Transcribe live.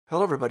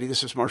Hello, everybody.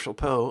 This is Marshall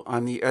Poe.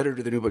 I'm the editor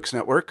of the New Books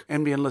Network.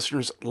 NBN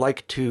listeners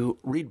like to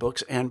read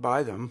books and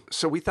buy them.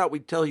 So we thought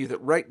we'd tell you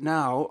that right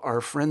now, our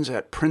friends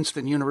at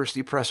Princeton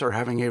University Press are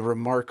having a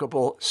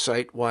remarkable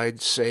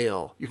site-wide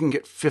sale. You can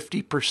get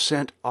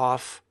 50%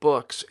 off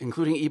books,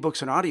 including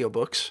ebooks and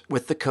audiobooks,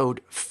 with the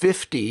code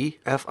 50,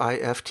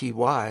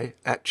 F-I-F-T-Y,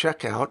 at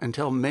checkout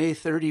until May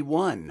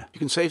 31. You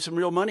can save some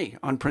real money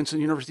on Princeton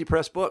University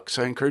Press books.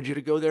 I encourage you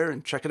to go there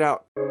and check it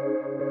out.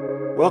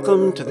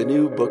 Welcome to the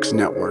New Books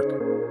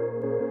Network.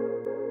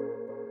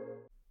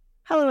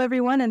 Hello,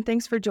 everyone, and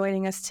thanks for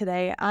joining us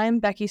today. I'm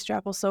Becky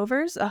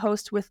Strappel-Sovers, a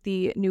host with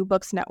the New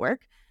Books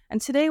Network,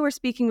 and today we're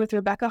speaking with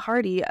Rebecca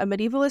Hardie, a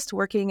medievalist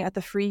working at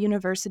the Free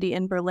University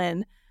in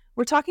Berlin.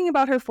 We're talking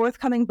about her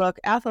forthcoming book,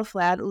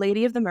 Æthelflæd,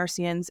 Lady of the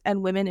Mercians,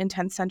 and Women in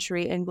 10th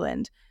Century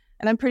England.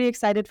 And I'm pretty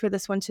excited for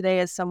this one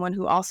today as someone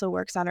who also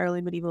works on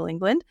early medieval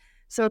England.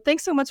 So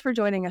thanks so much for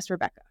joining us,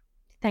 Rebecca.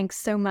 Thanks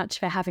so much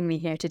for having me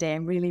here today.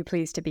 I'm really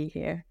pleased to be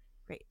here.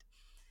 Great.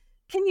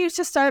 Can you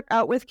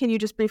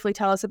just briefly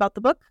tell us about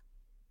the book?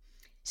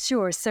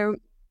 Sure. So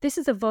this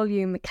is a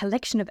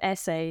collection of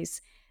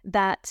essays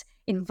that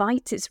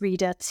invites its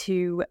reader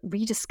to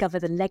rediscover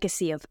the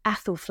legacy of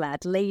Æthelflæd,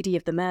 Lady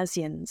of the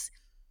Mercians.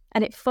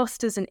 And it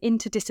fosters an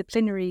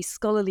interdisciplinary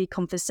scholarly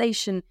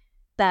conversation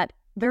that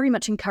very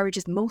much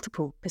encourages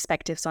multiple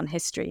perspectives on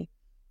history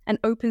and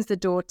opens the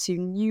door to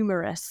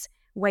numerous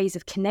ways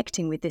of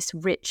connecting with this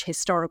rich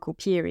historical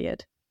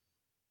period.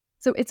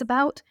 So it's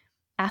about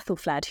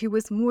Æthelflæd, who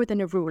was more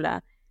than a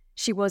ruler.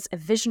 She was a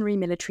visionary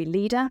military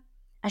leader,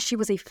 as she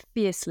was a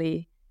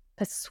fiercely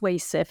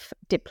persuasive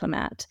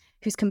diplomat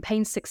whose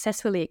campaigns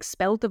successfully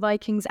expelled the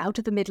Vikings out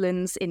of the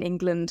Midlands in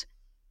England,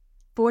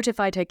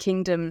 fortified her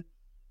kingdom,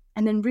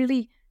 and then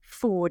really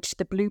forged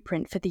the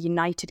blueprint for the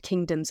United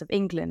Kingdoms of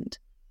England.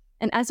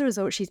 And as a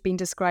result, she's been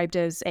described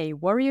as a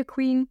warrior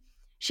queen.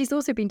 She's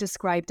also been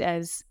described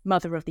as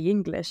Mother of the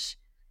English.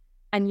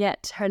 And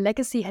yet her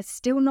legacy has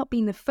still not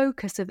been the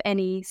focus of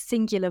any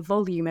singular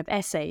volume of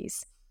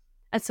essays.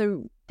 And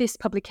so this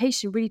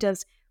publication really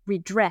does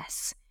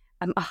redress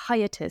a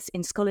hiatus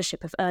in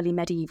scholarship of early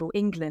medieval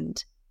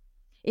England.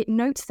 It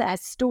notes that her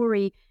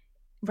story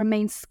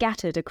remains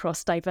scattered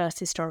across diverse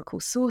historical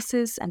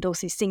sources and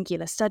also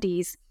singular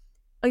studies,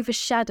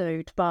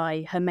 overshadowed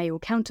by her male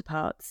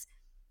counterparts.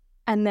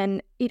 And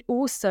then it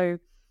also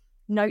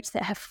notes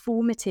that her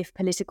formative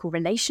political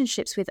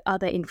relationships with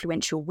other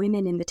influential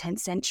women in the 10th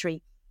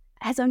century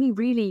has only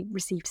really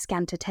received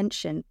scant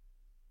attention.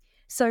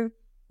 So,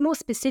 more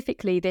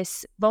specifically,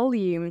 this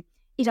volume,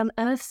 it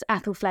unearths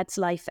Æthelflæd's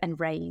life and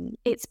reign.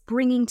 It's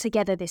bringing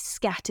together this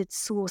scattered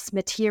source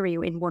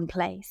material in one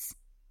place.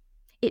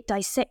 It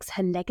dissects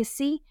her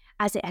legacy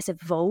as it has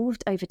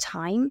evolved over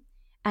time,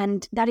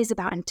 and that is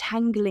about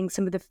untangling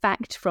some of the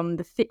fact from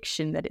the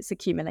fiction that it's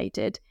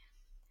accumulated.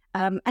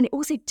 And it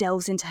also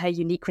delves into her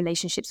unique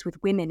relationships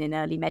with women in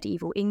early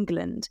medieval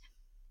England,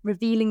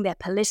 revealing their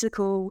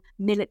political,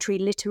 military,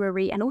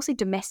 literary, and also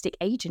domestic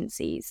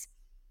agencies.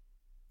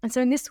 And so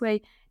in this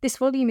way, this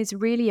volume is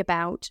really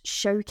about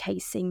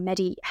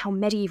showcasing how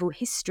medieval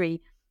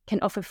history can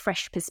offer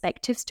fresh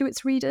perspectives to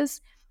its readers,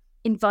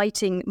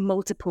 inviting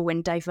multiple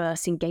and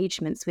diverse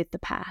engagements with the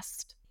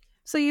past.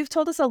 So you've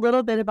told us a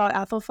little bit about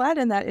Æthelflæd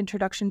in that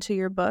introduction to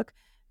your book.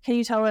 Can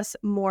you tell us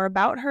more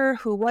about her?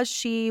 Who was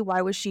she?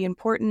 Why was she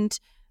important?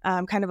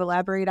 Kind of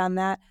elaborate on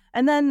that.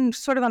 And then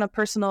sort of on a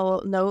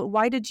personal note,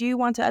 why did you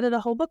want to edit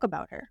a whole book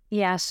about her?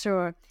 Yeah,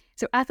 sure.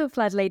 So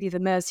Æthelflæd, Lady of the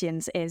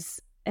Mercians,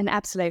 is an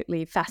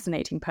absolutely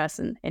fascinating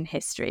person in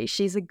history.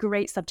 She's a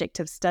great subject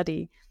of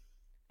study.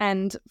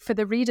 And for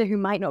the reader who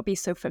might not be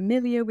so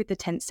familiar with the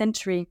 10th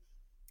century,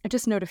 I'll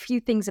just note a few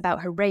things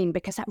about her reign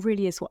because that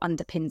really is what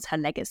underpins her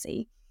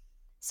legacy.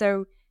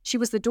 So she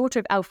was the daughter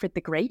of Alfred the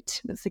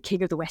Great, that's the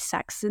king of the West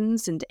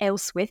Saxons, and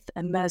Æthelflæd,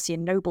 a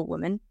Mercian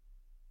noblewoman.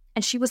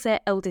 And she was their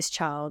eldest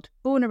child,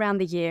 born around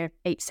the year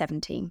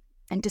 817.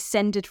 And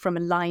descended from a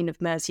line of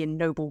Mercian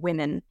noble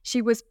women.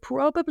 She was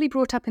probably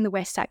brought up in the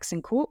West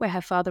Saxon court where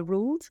her father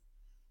ruled,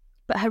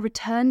 but her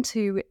return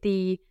to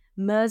the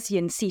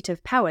Mercian seat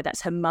of power,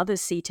 that's her mother's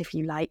seat if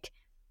you like,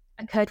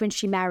 occurred when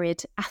she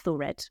married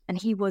Æthelred, and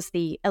he was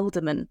the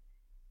ealdorman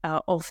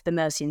of the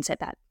Mercians at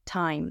that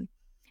time.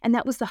 And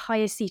that was the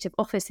highest seat of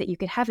office that you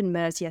could have in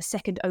Mercia,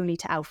 second only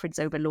to Alfred's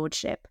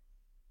overlordship.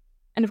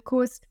 And of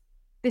course,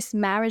 this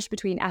marriage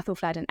between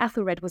Æthelflæd and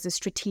Æthelred was a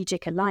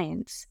strategic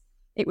alliance.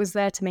 It was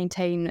there to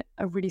maintain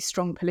a really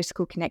strong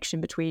political connection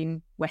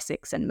between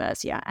Wessex and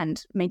Mercia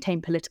and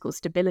maintain political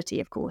stability,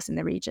 of course, in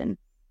the region.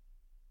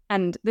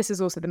 And this is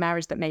also the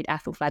marriage that made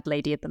Æthelflæd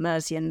Lady of the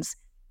Mercians,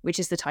 which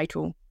is the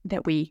title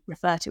that we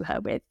refer to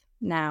her with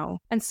now.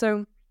 And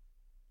so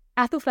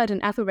Æthelflæd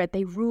and Æthelred,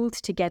 they ruled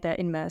together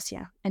in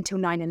Mercia until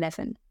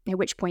 911, at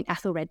which point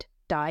Æthelred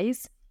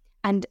dies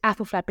and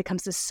Æthelflæd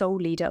becomes the sole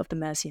leader of the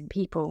Mercian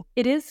people.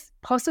 It is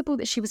possible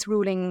that she was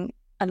ruling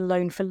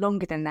alone for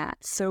longer than that.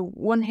 So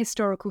one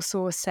historical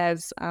source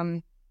says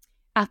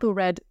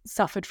Æthelred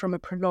suffered from a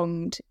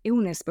prolonged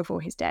illness before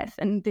his death,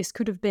 and this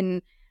could have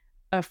been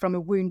from a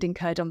wound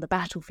incurred on the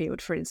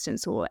battlefield, for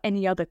instance, or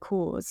any other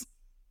cause.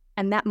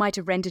 and that might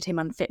have rendered him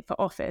unfit for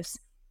office.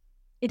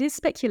 It is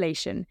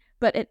speculation,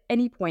 but at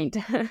any point,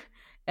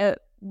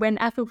 when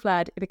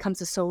Æthelflæd becomes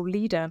the sole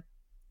leader,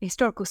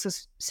 historical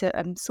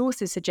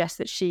sources suggest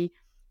that she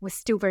was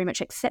still very much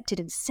accepted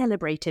and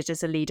celebrated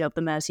as a leader of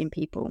the Mercian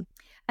people.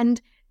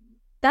 And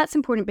that's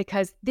important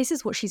because this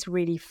is what she's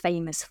really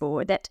famous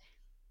for, that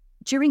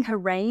during her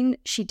reign,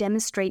 she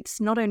demonstrates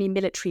not only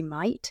military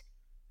might,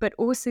 but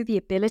also the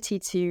ability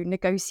to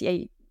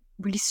negotiate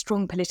really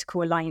strong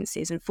political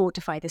alliances and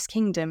fortify this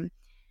kingdom.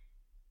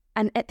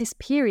 And at this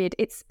period,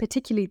 it's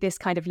particularly this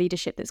kind of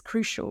leadership that's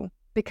crucial,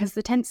 because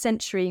the 10th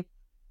century,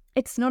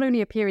 it's not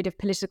only a period of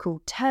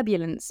political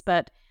turbulence,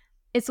 but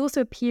it's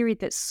also a period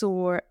that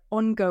saw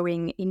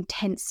ongoing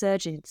intense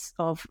surges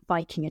of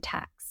Viking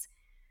attacks.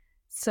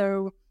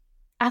 So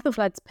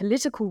Æthelflæd's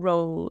political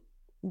role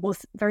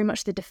was very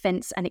much the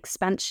defense and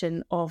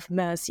expansion of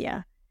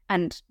Mercia.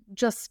 And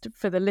just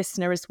for the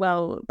listener as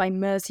well, by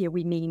Mercia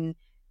we mean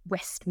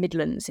West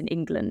Midlands in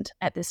England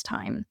at this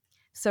time.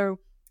 So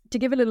to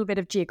give a little bit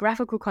of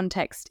geographical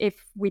context,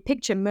 if we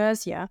picture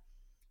Mercia,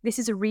 this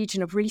is a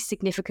region of really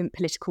significant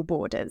political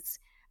borders.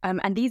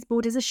 And these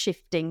borders are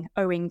shifting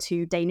owing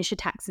to Danish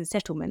attacks and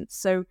settlements.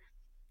 So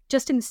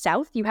just in the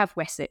south, you have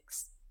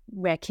Wessex,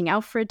 where King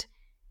Alfred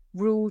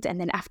ruled, and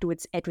then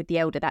afterwards Edward the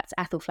Elder, that's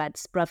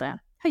Æthelflæd's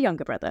brother, her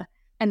younger brother.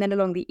 And then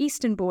along the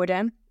eastern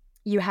border,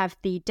 you have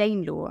the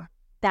Danelaw.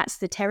 That's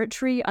the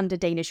territory under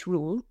Danish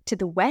rule. To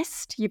the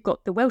west, you've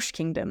got the Welsh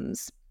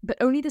kingdoms, but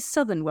only the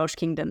southern Welsh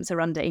kingdoms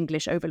are under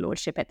English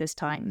overlordship at this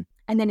time.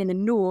 And then in the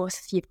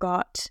north, you've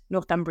got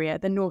Northumbria,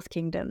 the North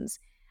Kingdoms,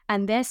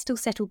 and they're still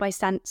settled by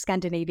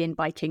Scandinavian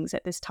Vikings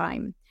at this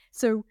time.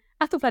 So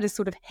Æthelflæd is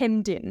sort of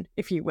hemmed in,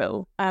 if you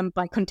will,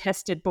 by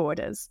contested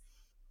borders.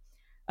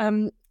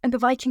 And the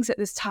Vikings at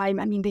this time,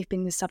 I mean, they've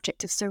been the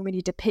subject of so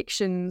many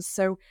depictions.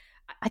 So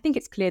I think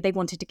it's clear they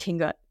wanted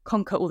to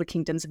conquer all the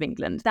kingdoms of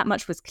England. That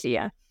much was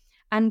clear.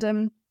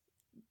 And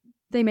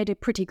they made a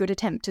pretty good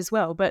attempt as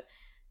well. But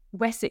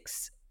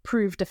Wessex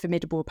proved a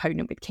formidable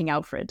opponent with King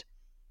Alfred.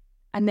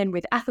 And then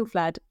with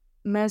Æthelflæd,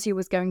 Mercia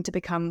was going to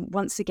become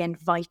once again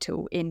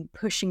vital in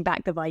pushing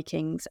back the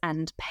Vikings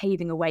and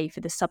paving a way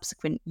for the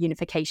subsequent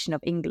unification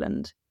of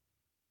England.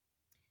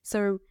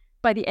 So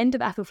by the end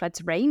of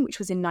Æthelflæd's reign, which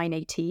was in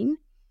 918,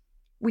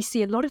 we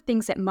see a lot of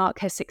things that mark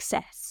her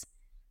success.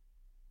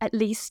 At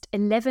least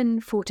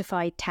 11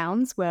 fortified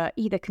towns were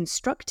either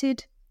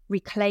constructed,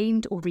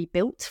 reclaimed, or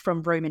rebuilt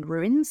from Roman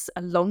ruins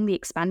along the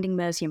expanding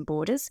Mercian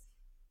borders.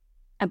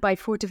 And by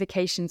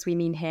fortifications, we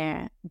mean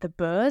here the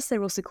burhs.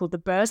 They're also called the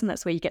burhs, and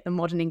that's where you get the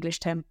modern English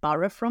term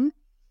borough from.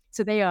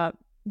 So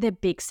they're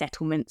big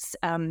settlements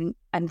and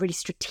really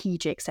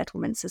strategic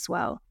settlements as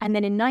well. And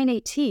then in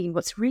 918,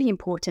 what's really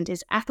important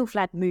is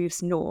Æthelflæd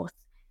moves north.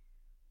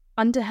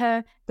 Under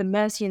her, the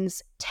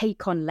Mercians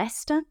take on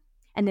Leicester,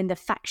 and then the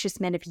factious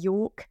men of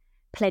York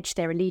pledge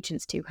their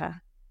allegiance to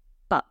her.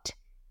 But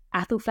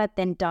Æthelflæd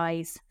then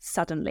dies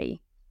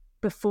suddenly,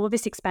 before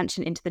this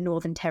expansion into the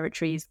northern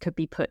territories could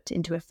be put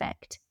into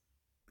effect.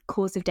 The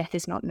cause of death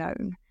is not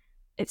known.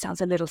 It sounds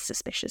a little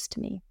suspicious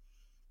to me.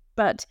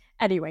 But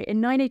anyway,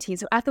 in 918,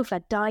 so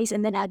Æthelflæd dies,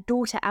 and then her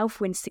daughter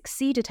Ælfwine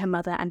succeeded her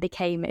mother and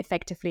became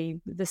effectively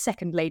the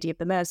second lady of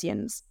the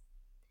Mercians.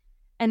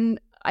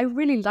 And I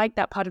really like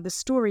that part of the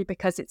story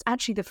because it's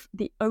actually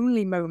the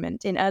only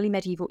moment in early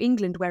medieval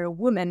England where a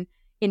woman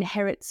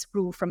inherits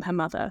rule from her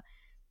mother.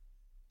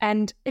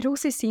 And it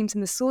also seems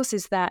in the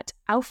sources that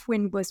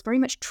Ælfwine was very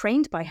much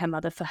trained by her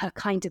mother for her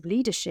kind of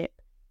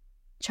leadership.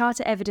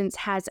 Charter evidence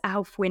has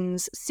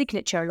Ælfwine's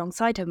signature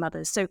alongside her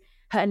mother's, so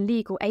her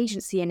legal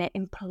agency in it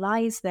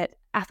implies that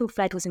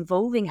Æthelflæd was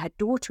involving her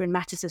daughter in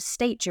matters of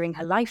state during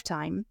her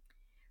lifetime.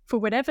 For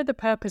whatever the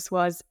purpose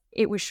was,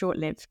 it was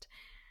short-lived.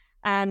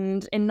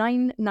 And in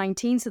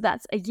 919, so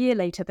that's a year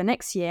later, the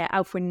next year,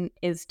 Ælfwine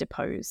is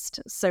deposed.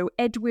 So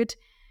Edward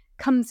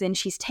comes in,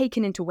 she's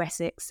taken into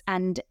Wessex,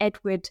 and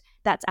Edward,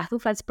 that's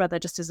Æthelflæd's brother,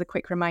 just as a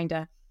quick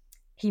reminder,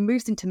 he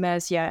moves into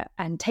Mercia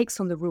and takes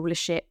on the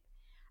rulership.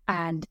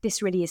 And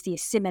this really is the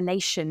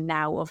assimilation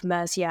now of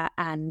Mercia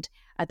and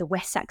the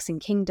West Saxon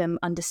kingdom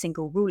under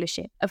single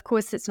rulership. Of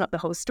course, it's not the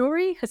whole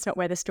story. It's not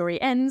where the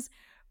story ends.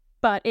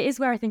 But it is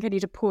where I think I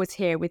need to pause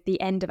here with the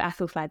end of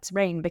Æthelflæd's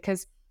reign,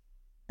 because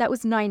that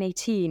was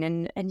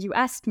 918. And you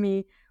asked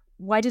me,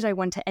 why did I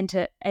want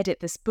to edit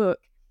this book?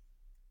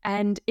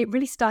 And it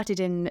really started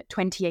in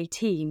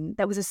 2018.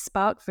 That was a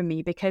spark for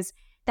me because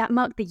that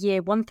marked the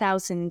year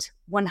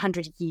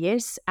 1,100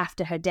 years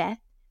after her death.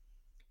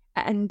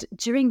 And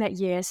during that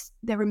year,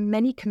 there were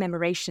many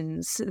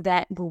commemorations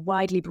that were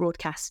widely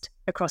broadcast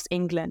across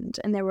England.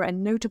 And there were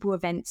notable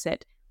events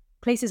at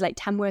places like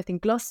Tamworth in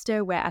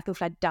Gloucester, where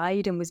Æthelflæd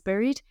died and was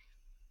buried.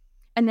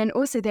 And then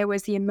also there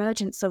was the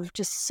emergence of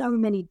just so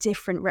many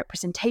different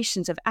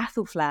representations of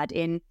Æthelflæd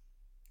in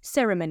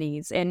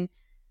ceremonies, in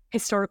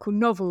historical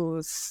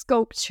novels,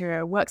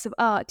 sculpture, works of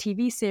art,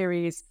 TV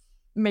series.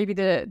 Maybe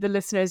the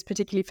listener is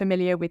particularly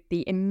familiar with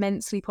the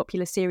immensely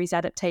popular series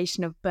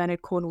adaptation of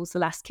Bernard Cornwell's The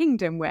Last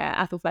Kingdom, where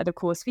Æthelflæd, of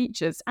course,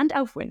 features, and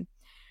Ælfwine.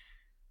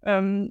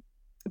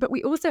 But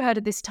we also heard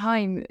at this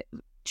time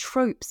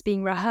tropes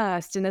being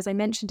rehearsed. And as I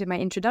mentioned in my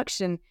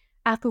introduction,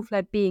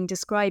 Æthelflæd being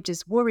described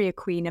as warrior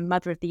queen and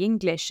mother of the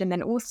English, and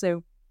then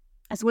also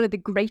as one of the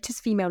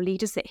greatest female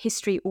leaders that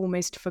history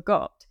almost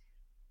forgot.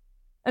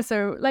 And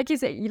so, like you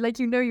say,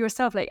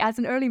 yourself, like as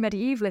an early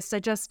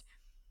medievalist,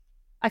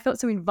 I felt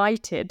so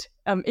invited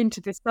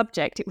into this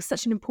subject. It was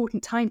such an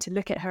important time to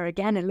look at her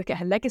again and look at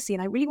her legacy.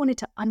 And I really wanted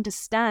to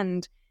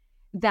understand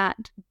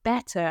that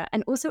better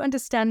and also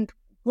understand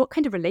what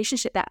kind of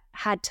relationship that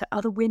had to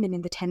other women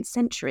in the 10th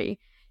century.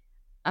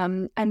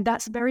 And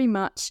that's very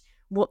much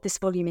what this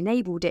volume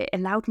enabled. It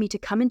allowed me to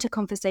come into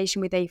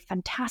conversation with a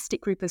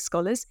fantastic group of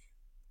scholars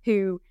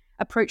who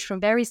approached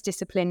from various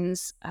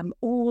disciplines,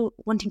 all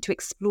wanting to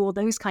explore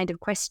those kind of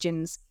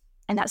questions.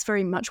 And that's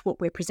very much what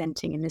we're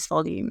presenting in this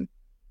volume.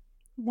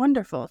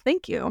 Wonderful.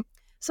 Thank you.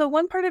 So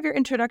one part of your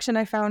introduction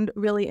I found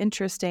really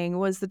interesting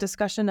was the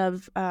discussion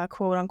of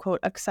quote unquote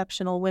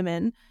exceptional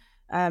women.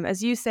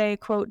 As you say,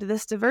 quote,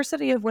 this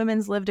diversity of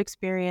women's lived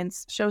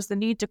experience shows the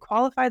need to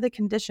qualify the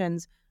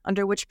conditions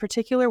under which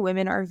particular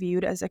women are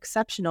viewed as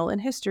exceptional in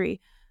history,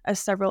 as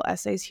several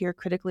essays here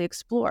critically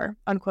explore,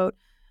 unquote.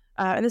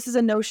 And this is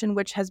a notion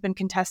which has been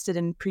contested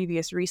in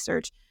previous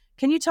research.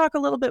 Can you talk a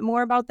little bit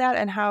more about that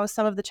and how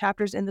some of the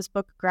chapters in this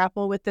book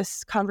grapple with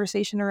this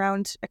conversation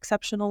around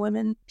exceptional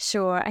women?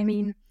 Sure. I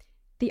mean,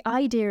 the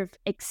idea of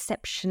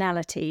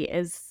exceptionality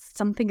is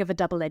something of a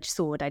double-edged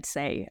sword, I'd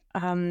say.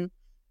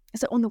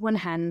 So on the one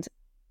hand,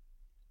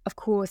 of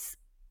course,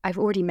 I've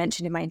already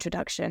mentioned in my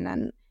introduction,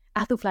 and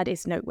Æthelflæd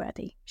is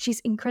noteworthy. She's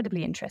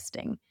incredibly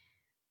interesting.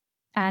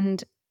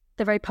 And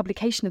the very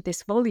publication of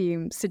this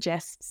volume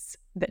suggests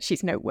that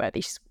she's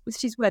noteworthy.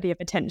 She's worthy of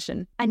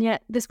attention. And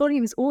yet this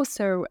volume is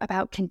also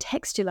about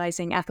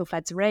contextualizing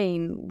Æthelflæd's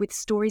reign with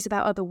stories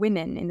about other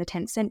women in the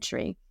 10th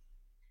century.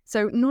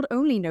 So not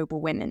only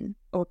noble women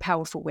or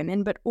powerful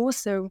women, but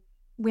also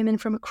women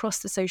from across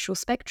the social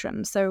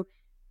spectrum. So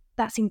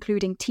that's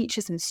including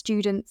teachers and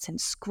students and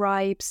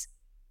scribes,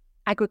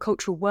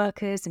 agricultural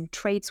workers and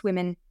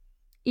tradeswomen,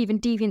 even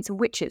deviants and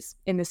witches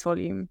in this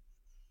volume.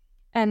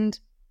 And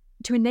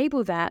to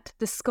enable that,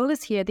 the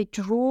scholars here, they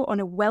draw on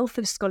a wealth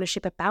of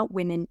scholarship about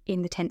women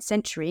in the 10th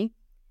century,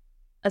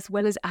 as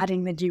well as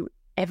adding the new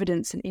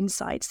evidence and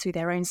insights through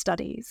their own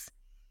studies.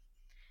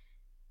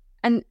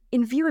 And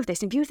in view of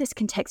this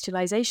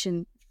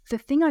contextualization, the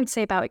thing I would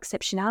say about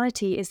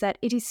exceptionality is that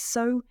it is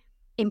so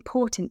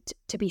important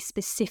to be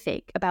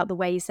specific about the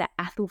ways that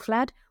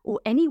Æthelflæd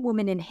or any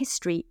woman in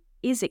history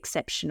is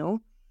exceptional,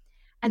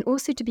 and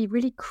also to be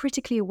really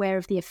critically aware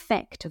of the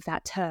effect of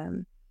that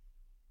term.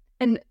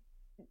 And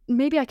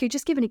maybe I could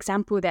just give an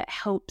example that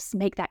helps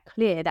make that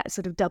clear, that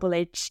sort of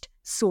double-edged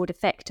sword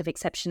effect of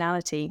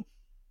exceptionality.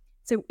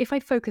 So if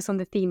I focus on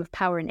the theme of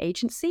power and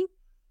agency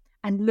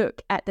and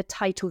look at the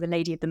title, The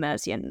Lady of the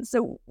Mercians,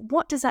 so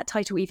what does that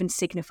title even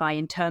signify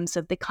in terms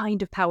of the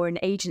kind of power and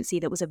agency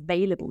that was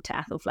available to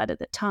Æthelflæd at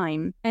the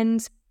time?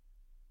 And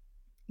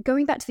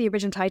going back to the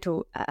original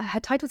title, her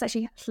title is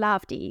actually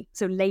Hardie,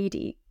 so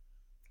lady.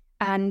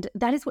 And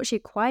that is what she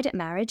acquired at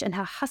marriage, and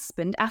her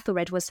husband,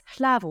 Æthelred, was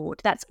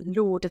Hlavord, that's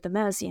Lord of the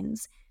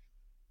Mercians.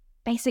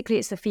 Basically,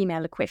 it's the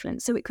female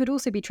equivalent, so it could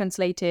also be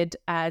translated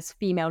as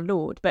female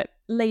lord, but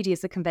lady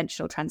is the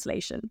conventional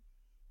translation.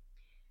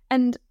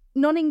 And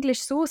non-English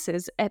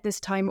sources at this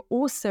time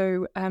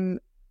also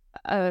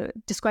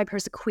describe her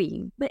as a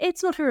queen, but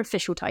it's not her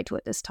official title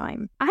at this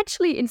time.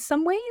 Actually, in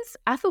some ways,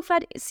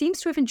 Æthelflæd seems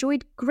to have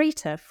enjoyed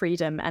greater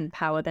freedom and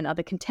power than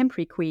other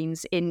contemporary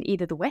queens in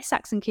either the West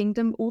Saxon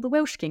kingdom or the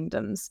Welsh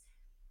kingdoms.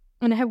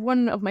 And I have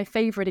one of my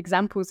favourite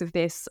examples of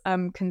this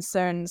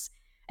concerns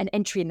an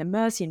entry in the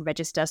Mercian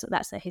register, so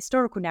that's the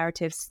historical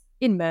narratives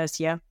in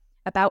Mercia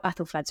about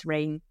Æthelflæd's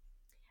reign.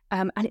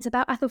 And it's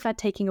about Æthelflæd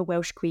taking a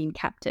Welsh queen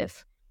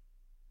captive.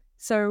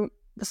 So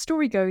the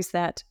story goes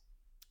that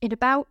in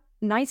about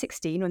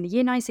 916, or in the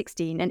year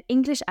 916, an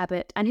English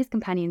abbot and his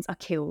companions are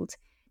killed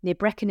near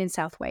Brecon in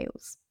South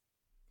Wales.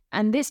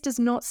 And this does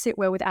not sit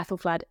well with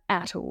Æthelflæd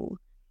at all.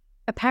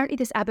 Apparently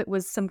this abbot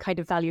was some kind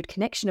of valued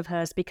connection of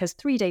hers, because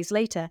 3 days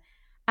later,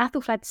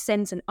 Æthelflæd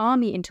sends an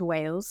army into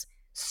Wales,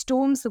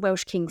 storms the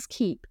Welsh king's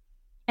keep,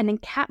 and then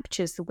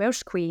captures the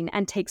Welsh queen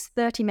and takes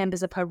 30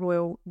 members of her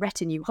royal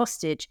retinue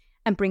hostage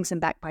and brings them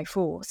back by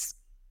force.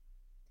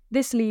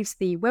 This leaves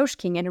the Welsh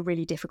king in a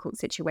really difficult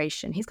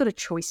situation. He's got a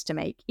choice to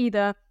make: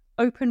 either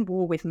open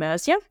war with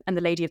Mercia and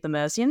the Lady of the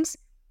Mercians,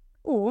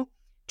 or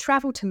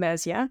travel to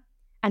Mercia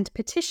and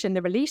petition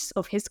the release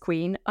of his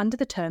queen under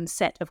the terms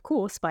set, of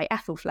course, by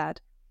Æthelflæd.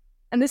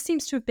 And this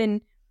seems to have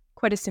been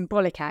quite a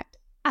symbolic act.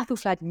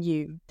 Æthelflæd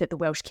knew that the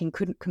Welsh king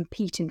couldn't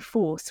compete in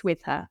force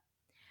with her.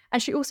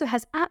 And she also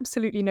has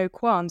absolutely no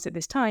qualms at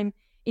this time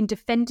in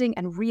defending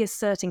and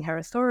reasserting her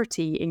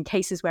authority in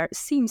cases where it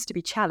seems to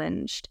be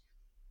challenged.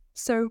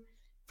 So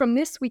from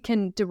this, we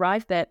can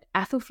derive that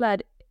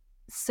Æthelflæd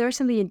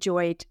certainly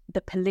enjoyed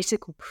the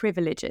political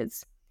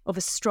privileges of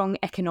a strong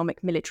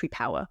economic military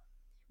power,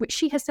 which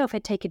she herself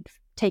had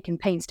taken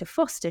pains to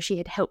foster. She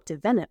had helped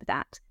develop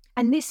that.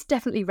 And this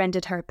definitely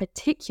rendered her a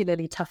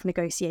particularly tough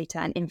negotiator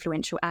and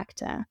influential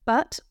actor.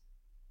 But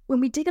When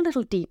we dig a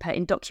little deeper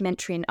in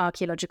documentary and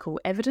archaeological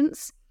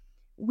evidence,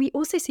 we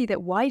also see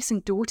that wives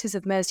and daughters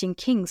of Mercian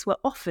kings were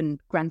often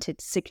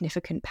granted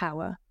significant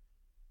power.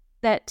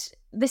 That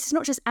this is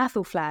not just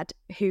Æthelflæd,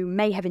 who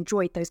may have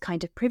enjoyed those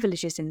kind of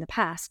privileges in the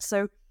past.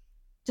 So,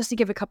 just to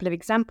give a couple of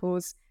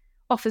examples,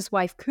 Offa's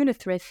wife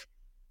Cunethryth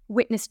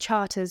witnessed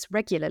charters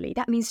regularly.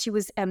 That means she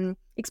was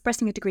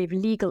expressing a degree of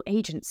legal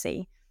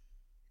agency,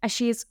 as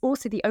she is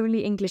also the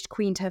only English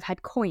queen to have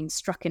had coins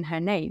struck in her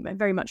name,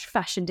 very much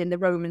fashioned in the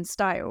Roman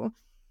style.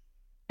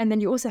 And then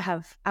you also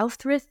have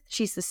Alfthryth,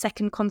 she's the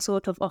second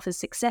consort of Offa's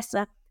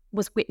successor,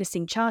 was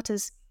witnessing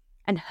charters,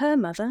 and her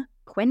mother,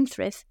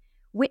 Gwenthryth,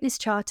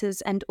 witnessed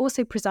charters and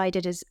also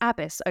presided as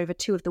abbess over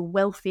two of the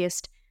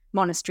wealthiest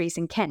monasteries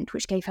in Kent,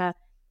 which gave her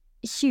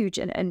huge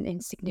and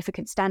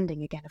insignificant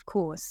standing again, of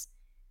course.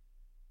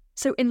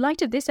 So in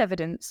light of this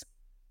evidence,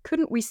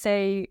 couldn't we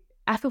say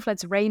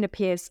Æthelflæd's reign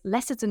appears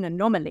less as an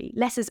anomaly,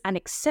 less as an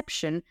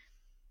exception,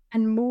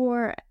 and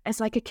more as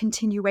like a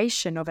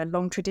continuation of a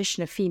long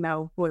tradition of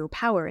female royal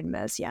power in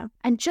Mercia?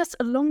 And just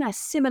along that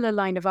similar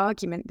line of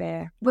argument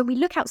there, when we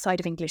look outside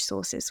of English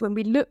sources, when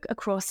we look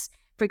across,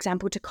 for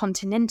example, to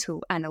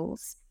continental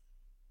annals,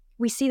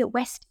 we see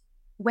that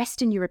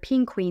Western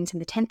European queens in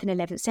the 10th and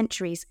 11th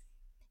centuries,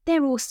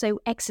 they're also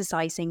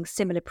exercising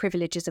similar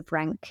privileges of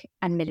rank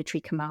and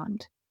military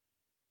command.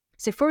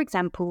 So, for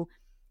example,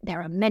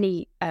 there are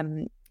many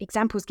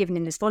examples given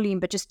in this volume,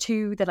 but just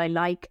two that I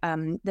like.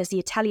 There's the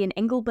Italian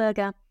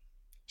Engelberger.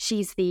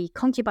 She's the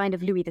concubine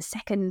of Louis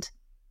II.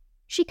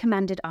 She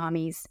commanded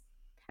armies,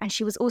 and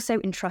she was also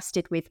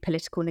entrusted with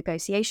political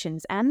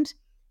negotiations, and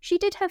she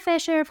did her fair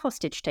share of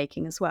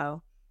hostage-taking as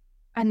well.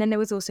 And then there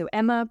was also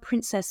Emma,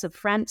 Princess of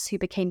France, who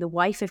became the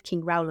wife of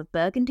King Raoul of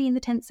Burgundy in the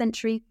 10th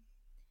century.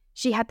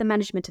 She had the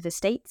management of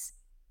estates,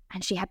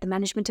 and she had the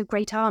management of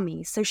great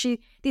armies. So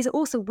these are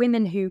also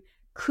women who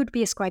could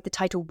be ascribed the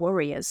title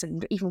warriors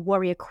and even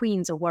warrior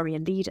queens or warrior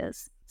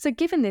leaders. So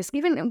given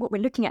what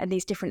we're looking at in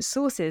these different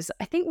sources,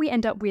 I think we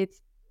end up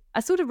with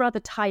a sort of rather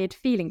tired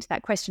feeling to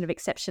that question of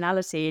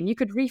exceptionality. And you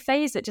could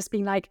rephrase it just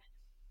being like,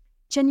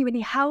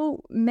 genuinely, how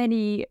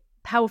many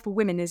powerful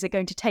women is it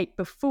going to take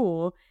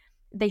before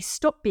they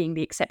stop being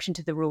the exception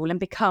to the rule and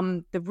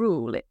become the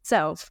rule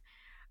itself?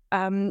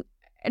 And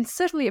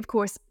certainly, of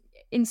course,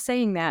 in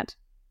saying that,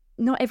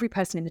 not every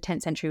person in the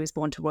 10th century was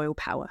born to royal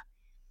power.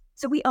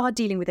 So we are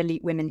dealing with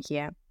elite women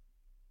here.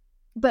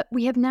 But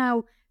we have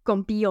now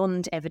gone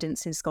beyond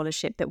evidence in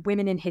scholarship that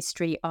women in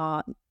history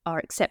are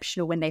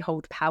exceptional when they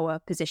hold power,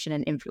 position,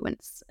 and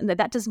influence. And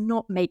that does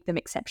not make them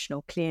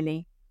exceptional,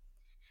 clearly.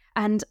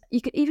 And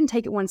you could even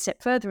take it one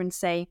step further and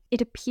say,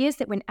 it appears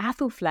that when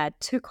Æthelflæd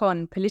took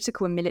on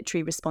political and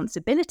military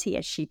responsibility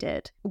as she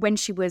did, when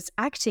she was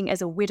acting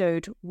as a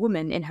widowed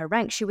woman in her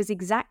rank, she was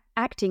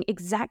acting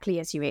exactly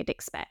as you would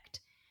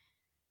expect.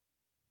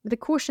 The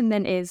caution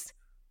then is,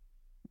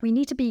 we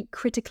need to be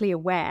critically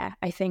aware,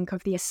 I think,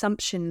 of the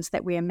assumptions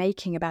that we are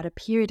making about a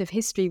period of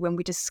history when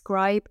we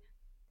describe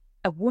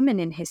a woman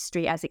in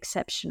history as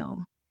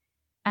exceptional.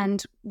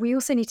 And we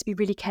also need to be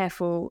really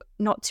careful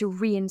not to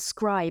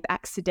reinscribe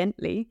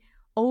accidentally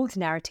old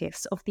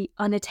narratives of the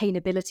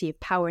unattainability of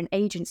power and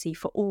agency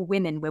for all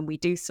women when we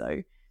do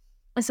so.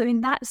 And so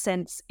in that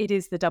sense, it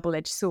is the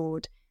double-edged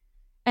sword.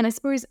 And I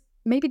suppose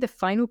maybe the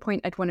final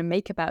point I'd want to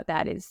make about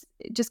that is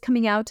just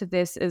coming out of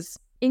this as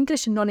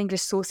English and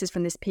non-English sources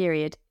from this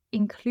period,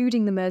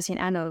 including the Mercian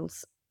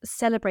annals,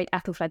 celebrate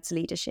Æthelflæd's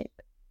leadership.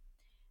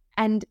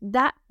 And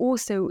that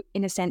also,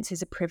 in a sense,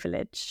 is a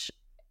privilege.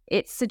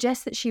 It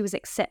suggests that she was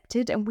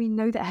accepted, and we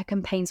know that her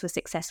campaigns were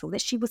successful,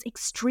 that she was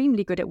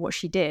extremely good at what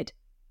she did.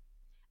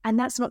 And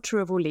that's not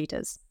true of all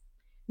leaders.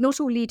 Not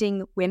all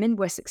leading women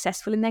were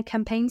successful in their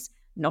campaigns.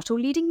 Not all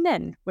leading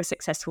men were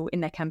successful in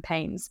their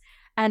campaigns.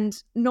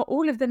 And not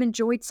all of them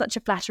enjoyed such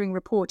a flattering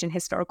report in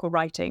historical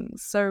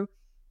writings. So,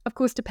 of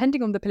course,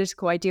 depending on the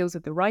political ideals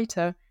of the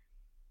writer,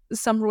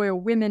 some royal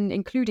women,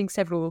 including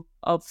several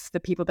of the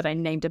people that I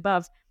named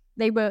above,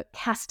 they were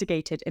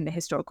castigated in the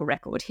historical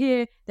record.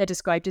 Here, they're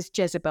described as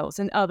Jezebels,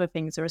 and other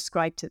things are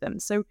ascribed to them.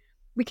 So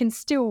we can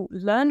still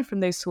learn from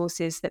those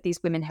sources that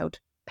these women held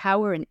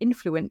power and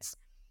influence,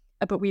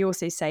 but we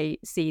also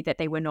see that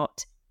they were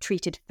not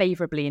treated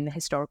favorably in the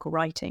historical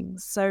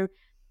writings. So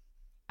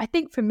I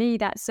think for me,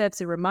 that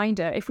serves a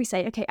reminder. If we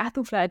say, okay,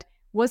 Æthelflæd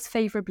was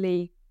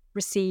favorably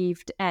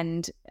received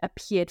and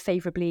appeared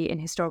favorably in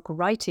historical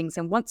writings,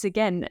 and once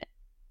again,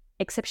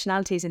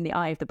 exceptionality is in the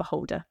eye of the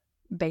beholder.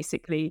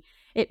 Basically,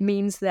 it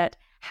means that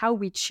how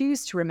we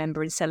choose to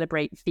remember and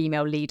celebrate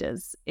female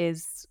leaders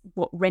is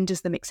what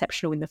renders them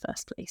exceptional in the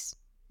first place.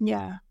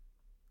 Yeah.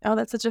 Oh,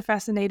 that's such a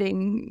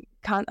fascinating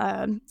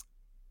concept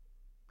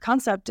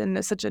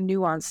and such a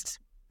nuanced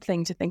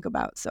thing to think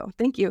about. So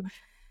thank you.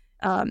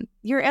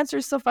 Your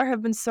answers so far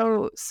have been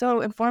so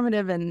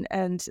informative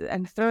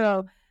and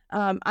thorough.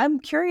 I'm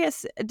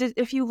curious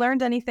if you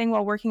learned anything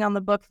while working on the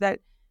book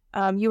that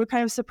you were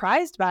kind of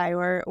surprised by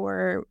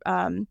or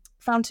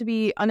found to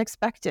be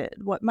unexpected.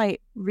 What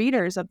might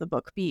readers of the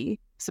book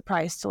be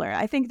surprised to learn?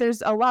 I think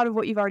there's a lot of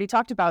what you've already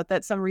talked about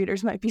that some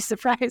readers might be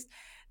surprised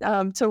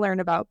to learn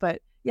about,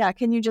 but Yeah,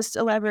 can you just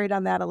elaborate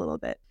on that a little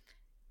bit?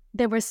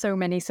 There were so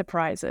many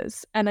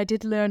surprises, and I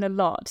did learn a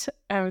lot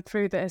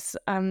through this.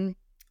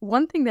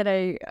 One thing that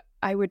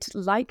I would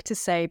like to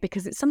say,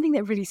 because it's something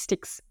that really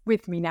sticks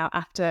with me now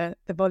after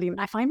the volume,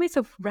 and I find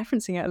myself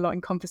referencing it a lot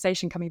in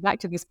conversation coming back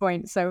to this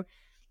point. So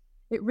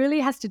it really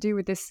has to do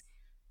with this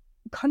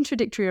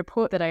contradictory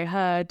report that I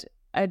heard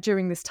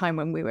during this time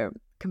when we were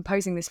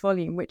composing this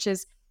volume, which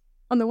is,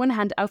 on the one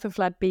hand,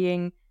 Æthelflæd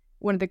being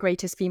one of the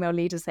greatest female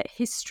leaders that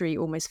history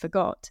almost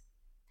forgot.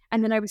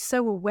 And then I was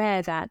so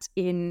aware that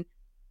in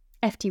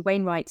F.T.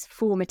 Wainwright's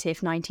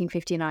formative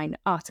 1959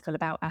 article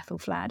about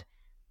Æthelflæd,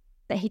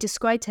 that he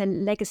described her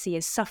legacy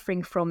as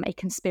suffering from a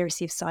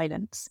conspiracy of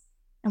silence.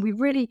 And we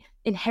really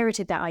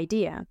inherited that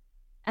idea.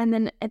 And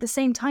then at the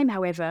same time,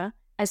 however,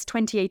 as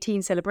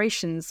 2018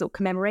 celebrations or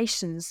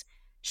commemorations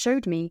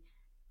showed me,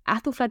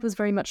 Æthelflæd was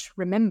very much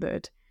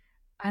remembered.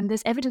 And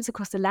there's evidence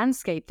across the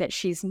landscape that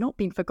she's not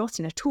been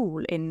forgotten at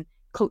all in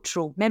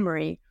cultural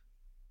memory.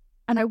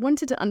 And I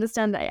wanted to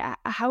understand that,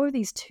 how are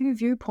these two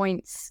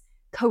viewpoints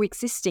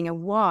coexisting,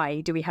 and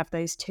why do we have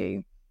those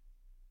two?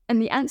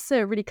 And the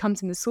answer really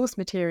comes in the source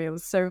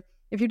materials. So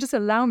if you just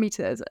allow me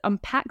to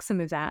unpack some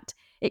of that,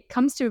 it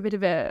comes to a bit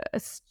of a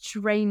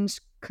strange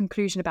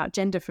conclusion about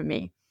gender for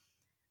me.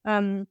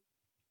 And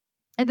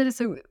then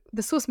so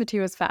the source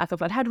materials for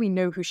Æthelflæd, how do we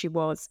know who she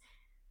was?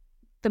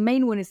 The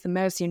main one is the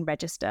Mercian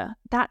Register.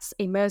 That's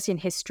a Mercian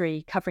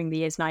history covering the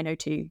years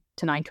 902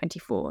 to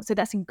 924. So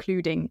that's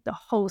including the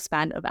whole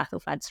span of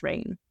Æthelflæd's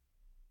reign.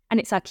 And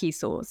it's our key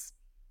source.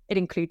 It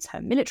includes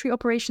her military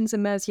operations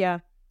in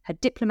Mercia, her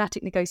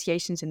diplomatic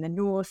negotiations in the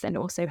north, and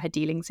also her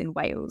dealings in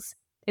Wales.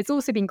 It's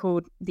also been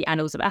called the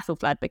Annals of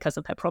Æthelflæd because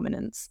of her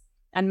prominence,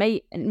 and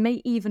may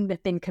even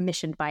have been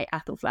commissioned by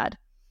Æthelflæd.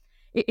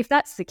 If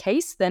that's the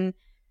case, then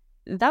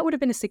that would have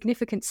been a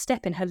significant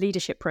step in her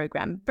leadership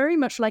program, very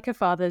much like her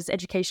father's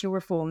educational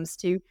reforms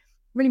to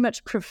really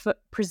much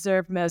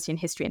preserve Mercian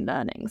history and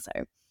learning.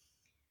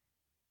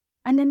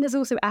 And then there's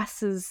also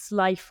Asse's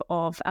life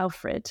of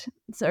Alfred.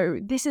 So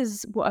this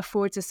is what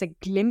affords us a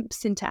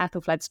glimpse into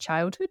Æthelflæd's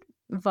childhood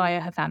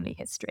via her family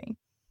history.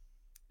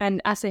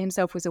 And Asse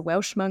himself was a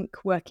Welsh monk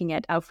working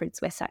at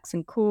Alfred's West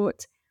Saxon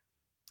court,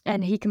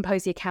 and he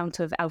composed the account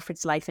of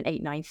Alfred's life in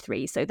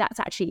 893. So that's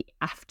actually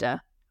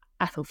after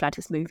Æthelflæd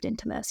has moved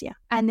into Mercia.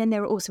 And then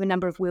there are also a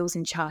number of wills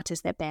and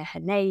charters that bear her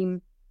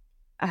name,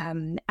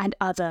 and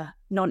other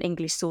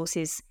non-English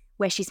sources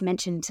where she's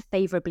mentioned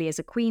favourably as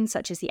a queen,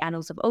 such as the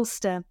Annals of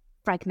Ulster,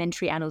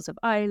 fragmentary Annals of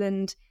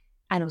Ireland,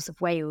 Annals of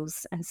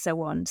Wales, and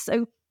so on.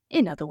 So,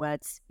 in other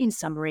words, in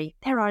summary,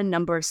 there are a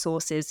number of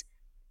sources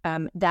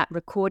that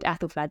record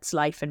Æthelflæd's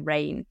life and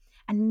reign,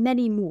 and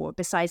many more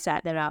besides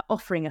that are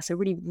offering us a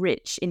really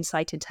rich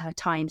insight into her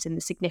times and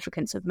the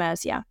significance of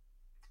Mercia.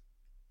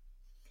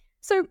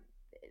 So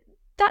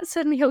that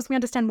certainly helps me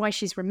understand why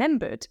she's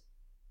remembered.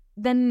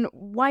 Then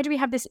why do we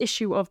have this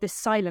issue of this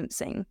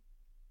silencing?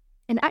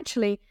 And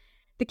actually,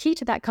 the key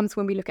to that comes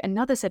when we look at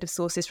another set of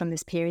sources from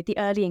this period, the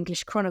early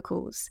English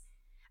chronicles.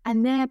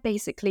 And they're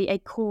basically a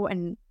core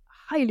and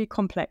highly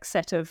complex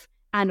set of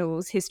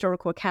annals,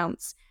 historical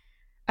accounts,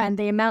 and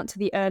they amount to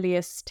the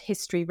earliest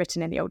history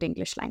written in the Old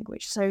English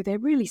language. So they're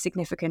really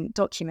significant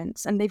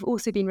documents, and they've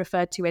also been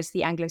referred to as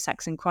the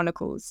Anglo-Saxon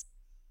Chronicles.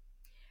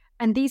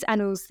 And these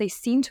annals, they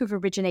seem to have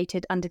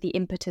originated under the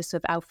impetus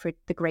of Alfred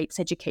the Great's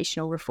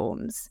educational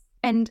reforms.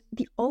 And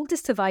the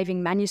oldest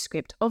surviving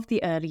manuscript of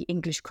the early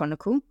English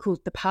chronicle,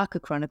 called the Parker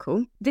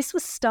Chronicle, this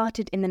was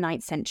started in the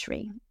 9th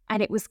century,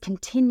 and it was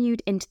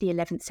continued into the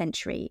 11th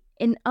century.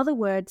 In other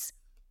words,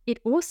 it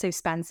also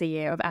spans the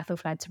year of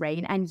Æthelflæd's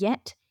reign, and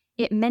yet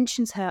it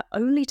mentions her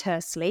only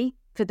tersely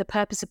for the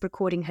purpose of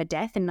recording her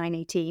death in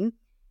 918,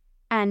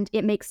 and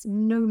it makes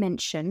no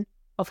mention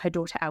of her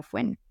daughter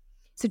Alfwine.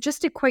 So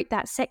just to quote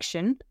that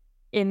section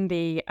in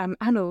the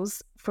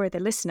annals for the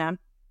listener,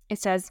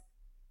 it says,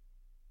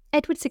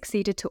 Edward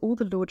succeeded to all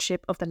the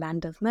lordship of the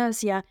land of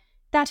Mercia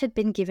that had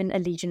been given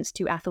allegiance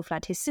to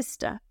Æthelflæd his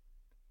sister,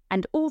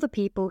 and all the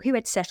people who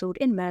had settled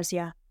in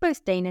Mercia,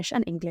 both Danish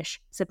and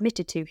English,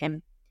 submitted to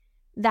him.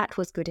 That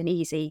was good and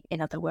easy,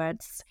 in other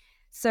words.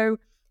 So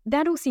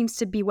that all seems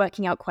to be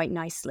working out quite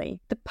nicely.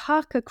 The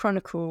Parker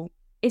Chronicle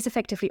is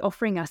effectively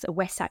offering us a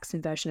West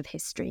Saxon version of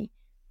history.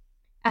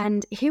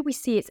 And here we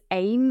see its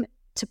aim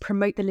to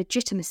promote the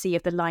legitimacy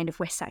of the line of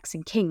West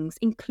Saxon kings,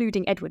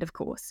 including Edward, of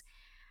course.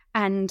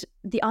 And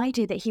the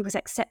idea that he was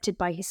accepted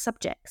by his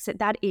subjects,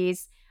 that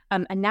is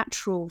a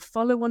natural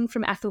follow-on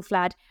from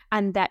Æthelflæd,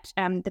 and that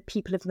the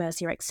people of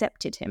Mercia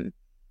accepted him.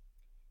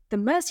 The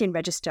Mercian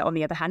Register, on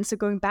the other hand, so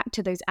going back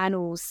to those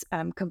annals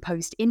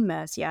composed in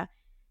Mercia,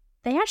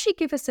 they actually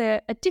give us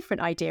a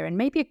different idea and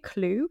maybe a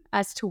clue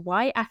as to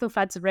why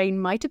Æthelflæd's reign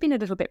might have been a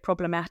little bit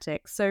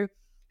problematic. So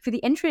for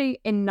the entry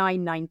in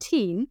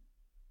 919,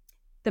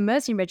 the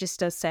Mercian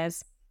Register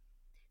says,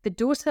 the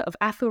daughter of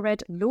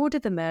Æthelred, Lord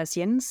of the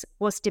Mercians,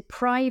 was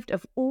deprived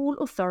of all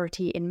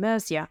authority in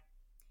Mercia.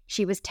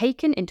 She was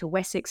taken into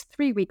Wessex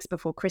 3 weeks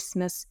before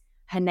Christmas.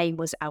 Her name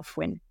was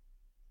Alfwine.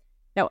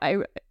 Now,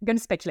 I'm going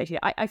to speculate here.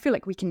 I feel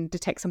like we can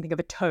detect something of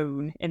a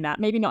tone in that,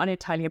 maybe not an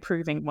entirely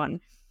approving one.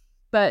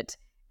 But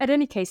in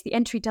any case, the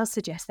entry does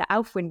suggest that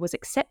Ælfwine was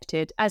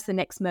accepted as the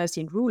next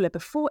Mercian ruler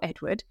before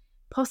Edward,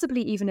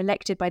 possibly even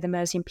elected by the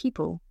Mercian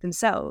people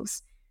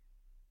themselves.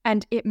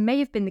 And it may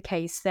have been the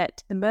case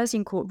that the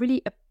Mercian court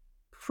really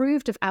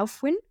approved of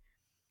Ælfwine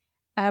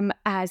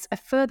as a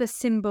further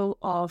symbol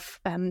of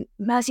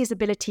Mercia's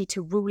ability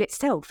to rule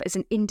itself as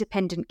an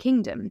independent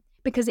kingdom,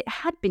 because it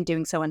had been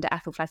doing so under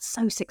Æthelflæd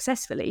so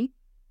successfully,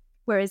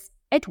 whereas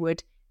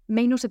Edward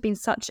may not have been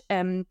such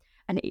a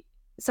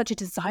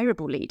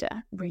desirable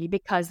leader, really,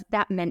 because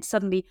that meant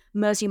suddenly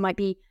Mercia might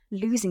be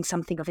losing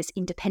something of its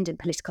independent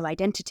political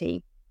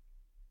identity.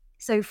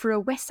 So for a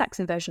West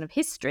Saxon version of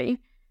history,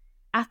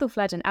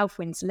 Æthelflæd and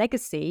Ælfwine's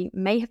legacy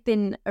may have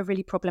been a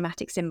really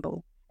problematic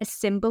symbol, a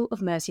symbol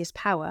of Mercia's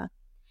power.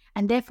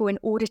 And therefore, in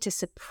order to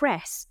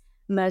suppress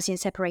Mercian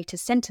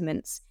separatist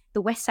sentiments,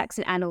 the West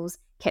Saxon annals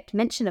kept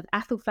mention of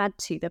Æthelflæd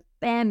to the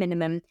bare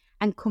minimum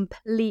and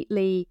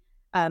completely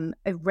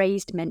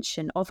erased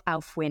mention of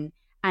Ælfwine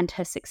and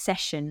her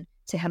succession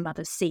to her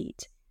mother's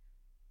seat.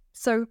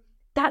 So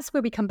that's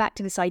where we come back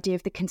to this idea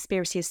of the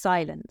conspiracy of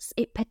silence.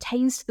 It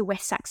pertains to the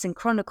West Saxon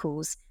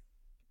chronicles,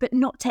 but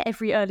not to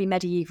every early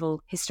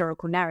medieval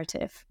historical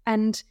narrative.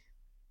 And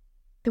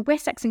the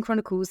West Saxon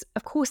chronicles,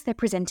 of course, they're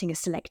presenting a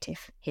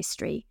selective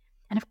history.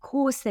 And of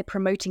course, they're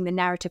promoting the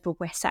narrative of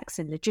West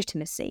Saxon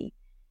legitimacy,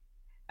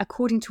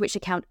 according to which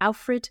account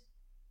Alfred,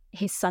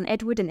 his son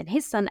Edward, and then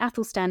his son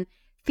Athelstan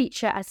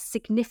feature as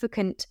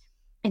significant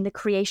in the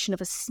creation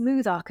of a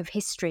smooth arc of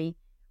history,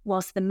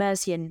 whilst the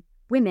Mercian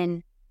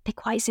women, they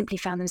quite simply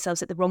found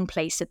themselves at the wrong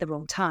place at the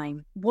wrong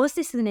time. Was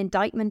this an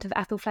indictment of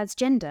Æthelflæd's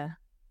gender?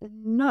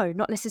 No,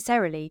 not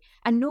necessarily.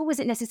 And nor was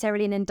it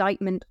necessarily an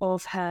indictment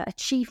of her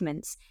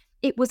achievements.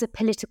 It was a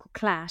political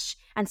clash,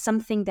 and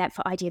something that,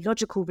 for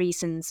ideological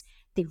reasons,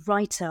 the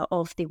writer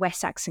of the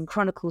West Saxon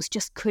Chronicles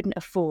just couldn't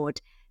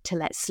afford to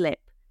let slip.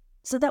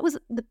 So that was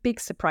the big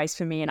surprise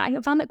for me, and I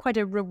found that quite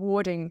a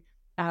rewarding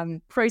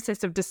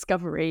process of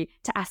discovery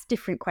to ask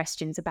different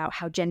questions about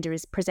how gender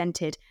is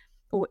presented,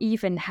 or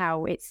even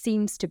how it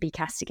seems to be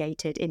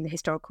castigated in the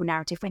historical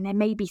narrative when there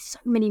may be so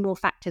many more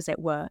factors at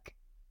work.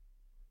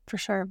 For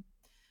sure.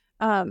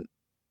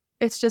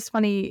 It's just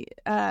funny,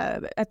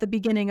 at the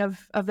beginning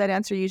of that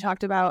answer, you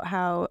talked about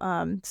how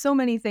so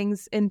many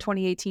things in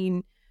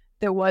 2018,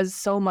 there was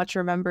so much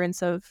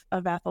remembrance of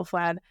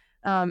Æthelflæd.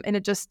 And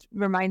it just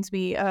reminds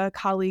me, a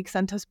colleague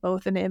sent us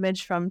both an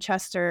image from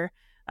Chester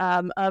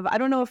of, I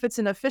don't know if it's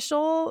an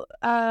official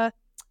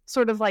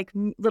sort of like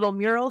little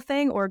mural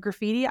thing or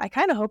graffiti. I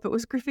kind of hope it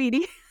was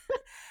graffiti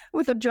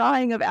with a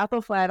drawing of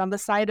Æthelflæd on the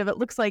side of it.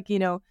 Looks like,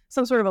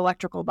 some sort of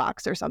electrical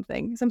box or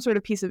something, some sort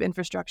of piece of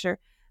infrastructure.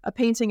 A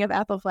painting of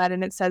Æthelflæd,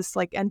 and it says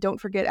like, and don't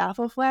forget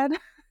Æthelflæd.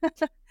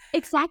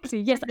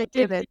 Exactly. Yes, I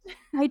did.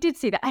 I did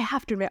see that. I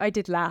have to admit, I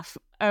did laugh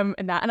in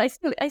that, and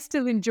I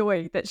still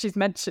enjoy that she's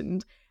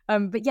mentioned.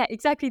 But yeah,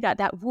 exactly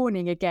that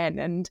warning again,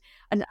 and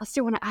I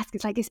still want to ask,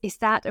 it's like, is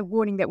that a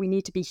warning that we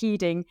need to be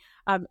heeding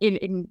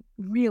in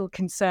real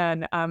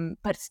concern?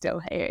 But still,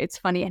 it's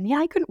funny, and yeah,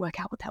 I couldn't work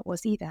out what that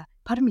was either.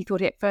 Part of me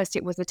thought at first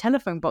it was a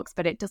telephone box,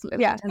 but it doesn't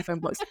look like a telephone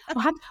box.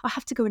 I'll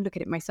have to go and look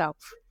at it myself.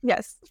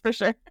 Yes, for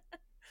sure.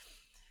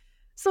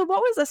 So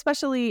what was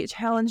especially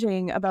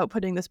challenging about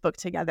putting this book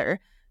together?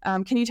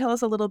 Can you tell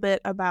us a little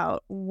bit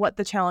about what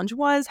the challenge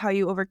was, how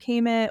you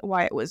overcame it,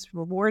 why it was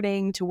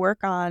rewarding to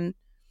work on?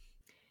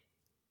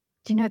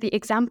 The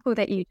example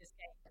that you just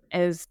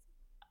gave is,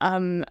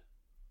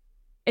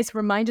 it's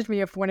reminded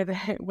me of one of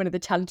the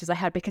challenges I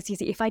had, because you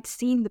see, if I'd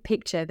seen the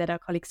picture that our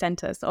colleague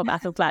sent us of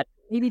Æthelflæd,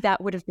 maybe that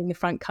would have been the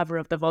front cover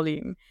of the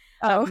volume.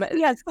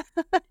 Yes.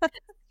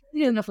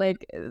 Enough,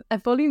 like a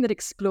volume that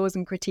explores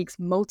and critiques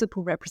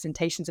multiple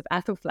representations of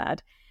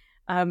Æthelflæd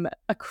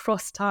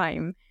across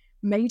time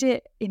made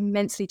it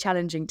immensely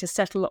challenging to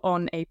settle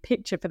on a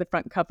picture for the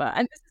front cover.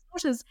 And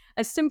this is not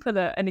as simple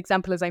an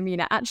example as I mean.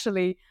 It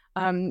actually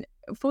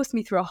forced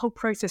me through a whole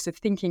process of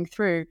thinking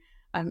through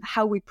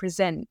how we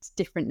present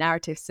different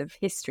narratives of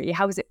history.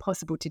 How is it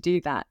possible to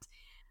do that?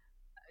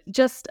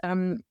 Just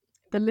the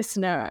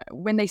listener,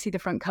 when they see the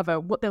front cover,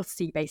 what they'll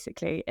see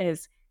basically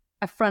is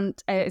a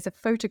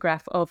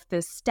photograph of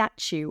the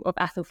statue of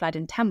Æthelflæd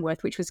in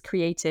Tamworth, which was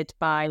created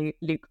by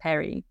Luke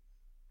Perry.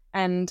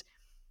 And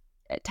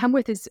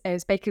Tamworth is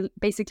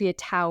basically a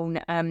town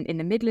in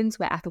the Midlands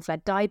where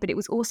Æthelflæd died, but it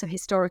was also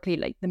historically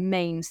like the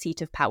main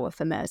seat of power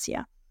for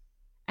Mercia.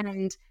 And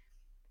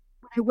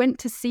when I went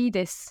to see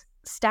this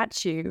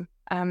statue,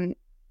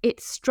 it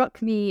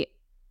struck me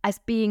as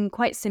being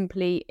quite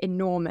simply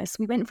enormous.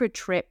 We went for a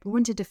trip, we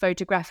wanted to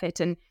photograph it,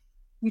 and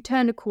you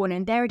turn a corner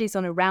and there it is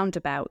on a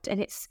roundabout,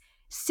 and it's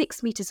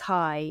 6 meters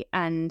high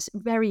and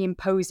very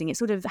imposing. It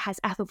sort of has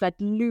Æthelflæd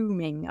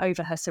looming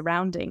over her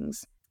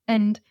surroundings.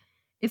 And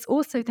it's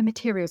also, the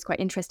material is quite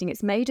interesting.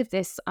 It's made of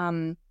this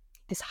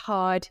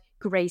hard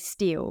grey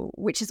steel,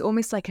 which is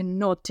almost like a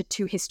nod to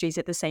two histories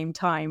at the same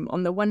time.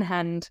 On the one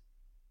hand,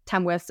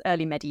 Tamworth's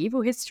early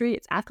medieval history,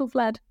 it's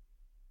Æthelflæd,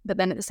 but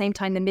then at the same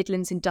time, the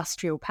Midlands'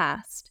 industrial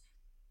past.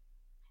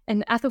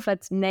 And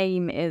Æthelflæd's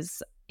name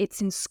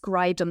it's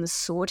inscribed on the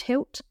sword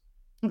hilt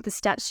of the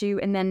statue,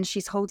 and then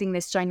she's holding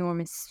this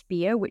ginormous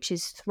spear, which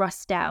is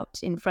thrust out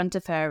in front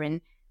of her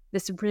in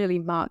this really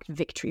marked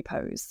victory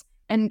pose.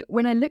 And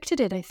when I looked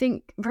at it, I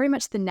think very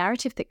much the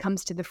narrative that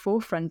comes to the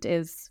forefront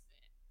is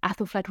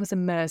Æthelflæd was a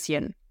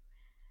Mercian.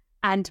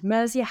 And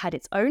Mercia had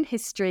its own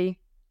history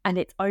and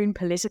its own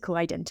political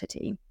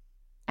identity.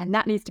 And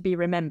that needs to be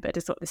remembered,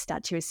 is what the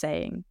statue is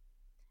saying.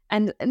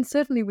 And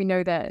certainly we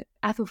know that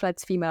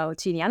Æthelflæd's female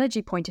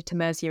genealogy pointed to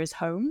Mercia as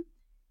home.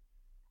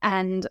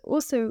 And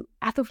also,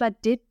 Æthelflæd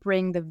did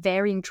bring the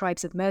varying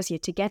tribes of Mercia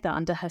together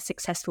under her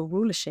successful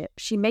rulership.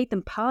 She made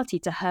them party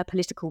to her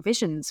political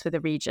visions for the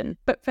region.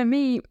 But for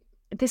me,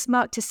 this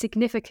marked a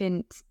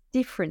significant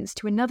difference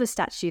to another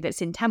statue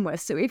that's in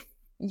Tamworth. So if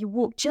you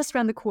walk just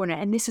around the corner,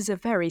 and this is a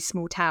very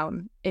small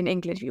town in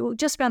England, if you walk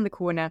just around the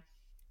corner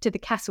to the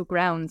castle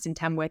grounds in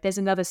Tamworth, there's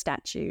another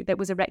statue that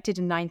was erected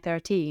in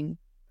 913.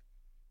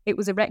 It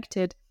was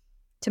erected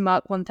to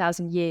mark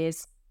 1,000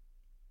 years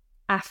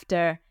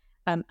after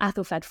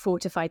Æthelflæd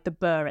fortified the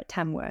burh at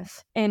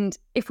Tamworth. And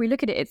if we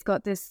look at it, it's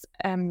got this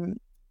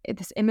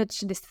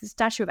image, this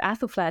statue of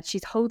Æthelflæd.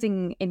 She's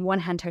holding in one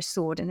hand her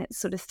sword, and it's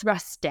sort of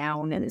thrust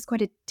down, and it's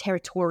quite a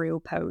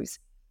territorial pose.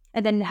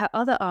 And then her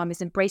other arm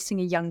is embracing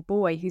a young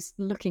boy who's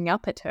looking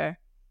up at her.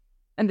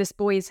 And this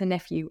boy is her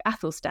nephew,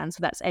 Æthelstan, so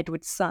that's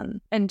Edward's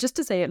son. And just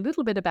to say a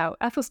little bit about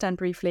Æthelstan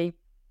briefly,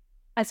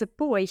 as a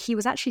boy, he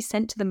was actually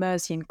sent to the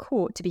Mercian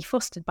court to be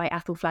fostered by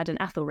Æthelflæd and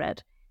Æthelred.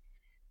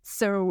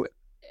 So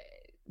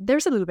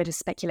there's a little bit of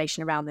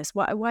speculation around this.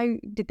 Why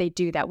did they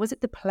do that? Was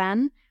it the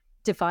plan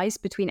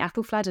devised between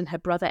Æthelflæd and her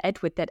brother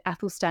Edward that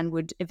Æthelstan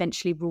would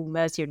eventually rule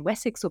Mercia and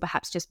Wessex, or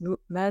perhaps just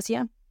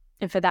Mercia?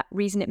 And for that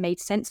reason, it made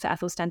sense for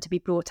Æthelstan to be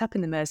brought up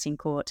in the Mercian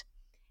court.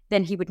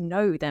 Then he would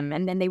know them,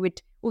 and then they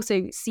would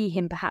also see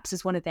him perhaps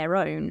as one of their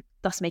own,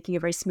 thus making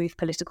a very smooth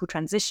political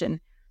transition.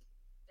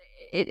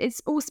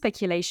 It's all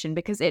speculation,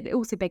 because it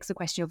also begs the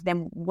question of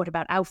then what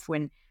about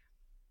Alfwin?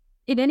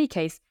 In any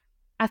case,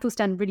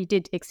 Æthelstan really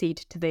did accede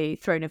to the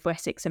throne of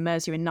Wessex and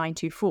Mercia in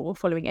 924,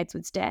 following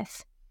Edward's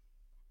death.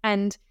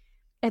 And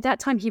at that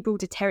time, he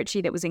ruled a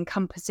territory that was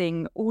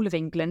encompassing all of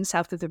England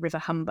south of the River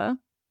Humber,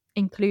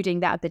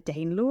 including that of the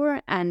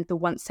Danelaw and the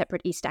once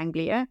separate East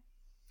Anglia.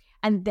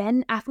 And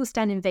then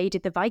Æthelstan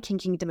invaded the Viking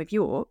kingdom of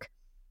York,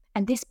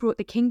 and this brought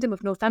the kingdom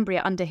of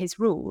Northumbria under his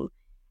rule,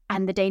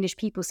 and the Danish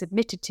people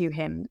submitted to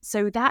him.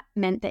 So that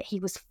meant that he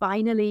was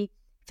finally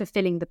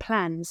fulfilling the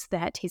plans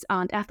that his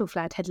aunt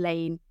Æthelflæd had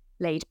laid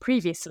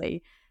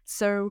previously.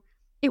 So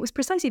it was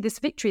precisely this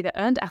victory that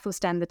earned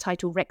Æthelstan the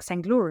title Rex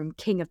Anglorum,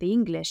 King of the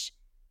English.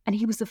 And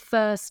he was the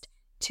first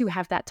to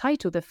have that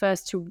title, the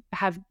first to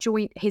have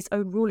his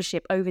own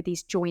rulership over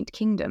these joint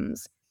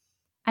kingdoms.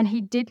 And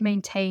he did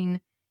maintain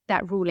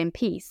that rule in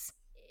peace.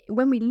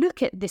 When we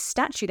look at this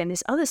statue, then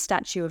this other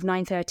statue of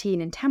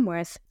 913 in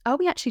Tamworth, are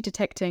we actually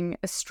detecting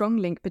a strong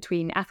link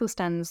between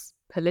Æthelstan's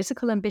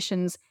political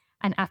ambitions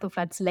and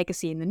Æthelflæd's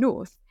legacy in the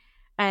north?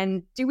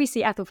 And do we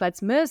see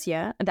Æthelflæd's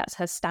Mercia, and that's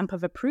her stamp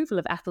of approval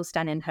of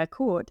Æthelstan in her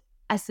court,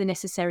 as the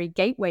necessary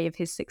gateway of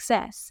his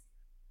success?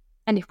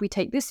 And if we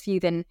take this view,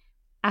 then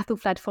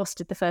Æthelflæd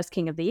fostered the first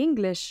king of the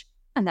English,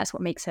 and that's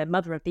what makes her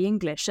mother of the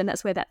English, and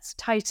that's where that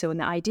title and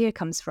that idea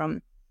comes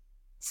from.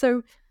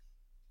 So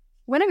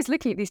when I was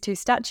looking at these two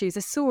statues,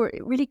 I saw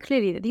really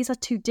clearly that these are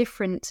two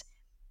different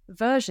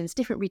versions,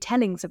 different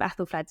retellings of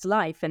Æthelflæd's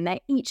life, and they're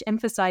each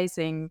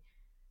emphasizing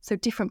so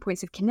different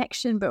points of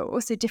connection, but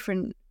also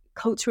different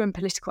cultural and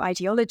political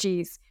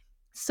ideologies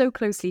so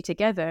closely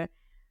together.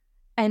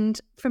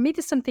 And for me,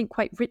 there's something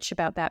quite rich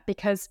about that,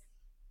 because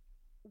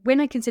when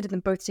I consider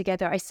them both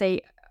together, I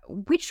say,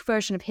 which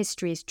version of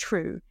history is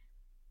true?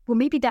 Well,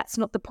 maybe that's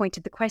not the point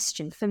of the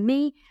question. For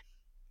me,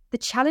 the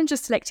challenge of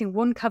selecting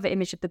one cover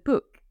image of the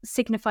book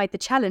signified the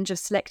challenge of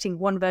selecting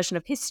one version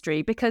of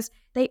history, because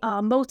they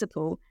are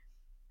multiple.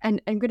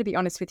 And I'm going to be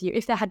honest with you,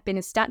 if there had been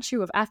a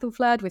statue of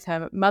Æthelflæd with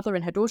her mother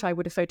and her daughter, I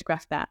would have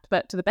photographed that.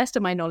 But to the best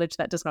of my knowledge,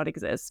 that does not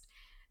exist.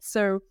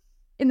 So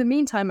in the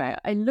meantime,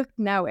 I look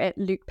now at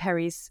Luke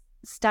Perry's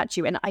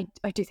statue, and I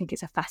do think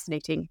it's a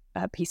fascinating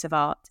piece of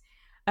art.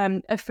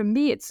 For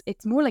me,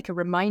 it's more like a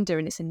reminder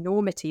in its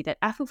enormity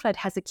that Æthelflæd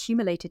has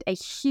accumulated a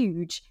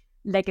huge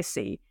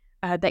legacy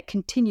that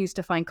continues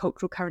to find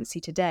cultural currency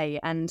today.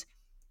 And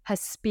her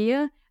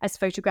spear, as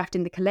photographed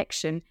in the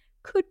collection,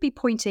 could be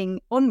pointing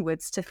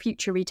onwards to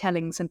future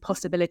retellings and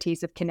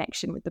possibilities of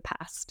connection with the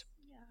past.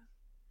 Yeah.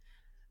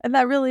 And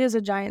that really is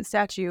a giant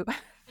statue.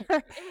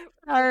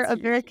 Our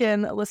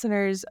American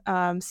listeners,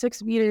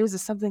 6 meters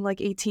is something like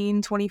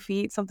 18, 20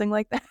 feet, something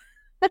like that.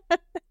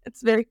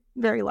 It's very,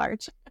 very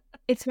large.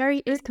 It's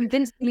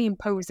convincingly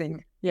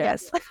imposing.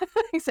 Yes,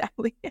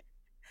 exactly.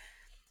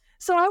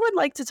 So I would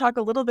like to talk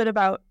a little bit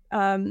about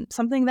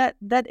something that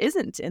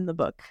isn't in the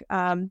book.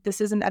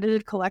 This is an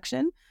edited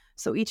collection.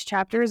 So each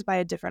chapter is by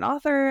a different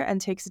author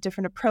and takes a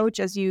different approach,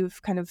 as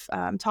you've kind of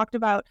talked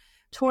about,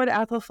 toward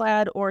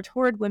Æthelflæd or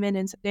toward women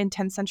in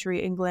 10th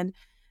century England.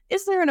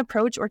 Is there an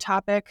approach or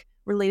topic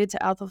related to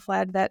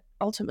Æthelflæd that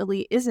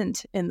ultimately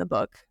isn't in the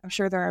book? I'm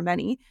sure there are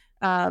many,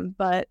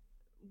 but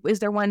is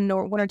there one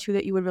or two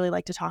that you would really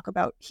like to talk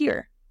about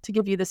here to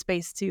give you the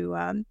space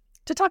to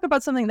talk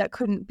about something that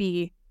couldn't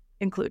be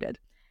included?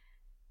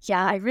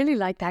 Yeah, I really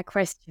like that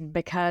question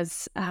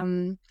because,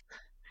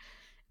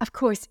 of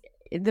course,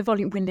 the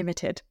volume, we're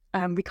limited.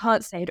 We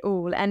can't say it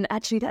all. And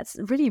actually, that's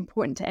really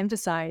important to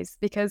emphasize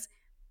because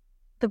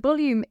the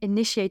volume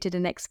initiated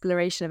an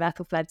exploration of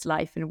Æthelflæd's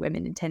life and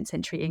women in 10th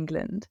century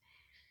England.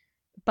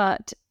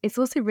 But it's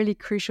also really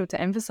crucial to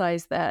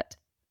emphasize that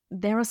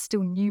there are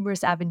still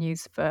numerous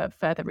avenues for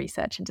further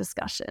research and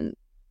discussion.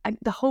 And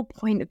the whole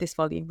point of this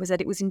volume was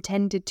that it was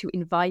intended to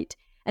invite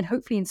and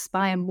hopefully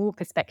inspire more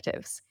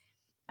perspectives.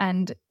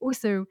 And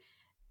also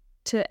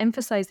to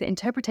emphasize that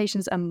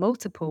interpretations are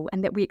multiple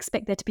and that we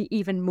expect there to be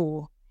even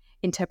more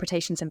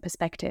interpretations and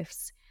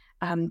perspectives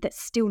that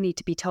still need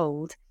to be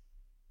told.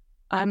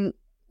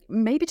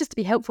 Maybe just to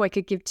be helpful, I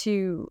could give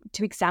two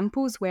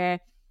examples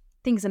where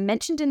things are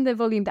mentioned in the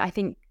volume that I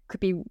think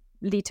could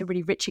lead to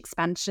really rich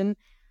expansion.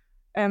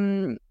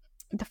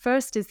 The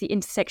first is the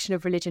intersection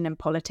of religion and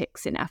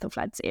politics in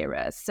Æthelflæd's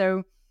era.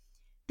 So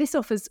this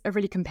offers a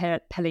really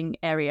compelling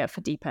area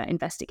for deeper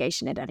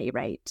investigation at any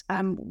rate.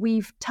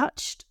 We've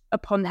touched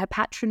upon her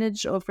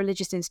patronage of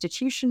religious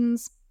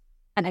institutions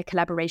and her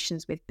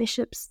collaborations with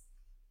bishops.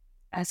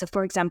 So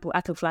for example,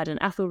 Æthelflæd and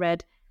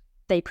Æthelred,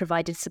 they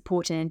provided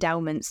support and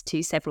endowments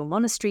to several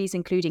monasteries,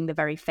 including the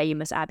very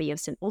famous Abbey of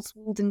St.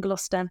 Oswald in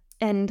Gloucester.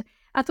 And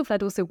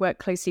Æthelflæd also worked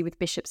closely with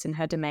bishops in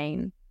her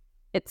domain.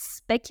 It's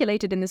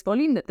speculated in this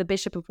volume that the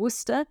Bishop of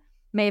Worcester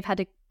may have had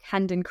a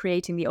hand in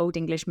creating the Old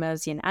English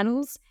Mercian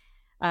Annals,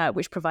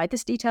 which provide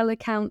this detailed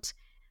account.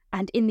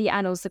 And in the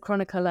Annals, the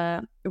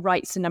chronicler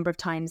writes a number of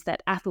times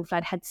that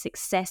Æthelflæd had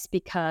success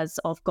because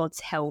of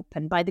God's help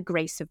and by the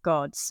grace of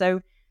God.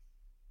 So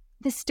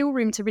there's still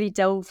room to really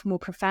delve more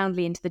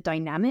profoundly into the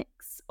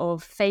dynamics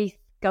of faith,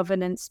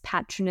 governance,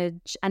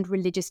 patronage, and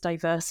religious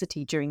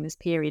diversity during this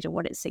period and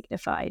what it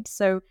signified.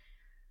 So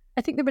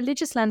I think the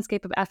religious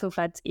landscape of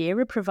Æthelflæd's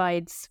era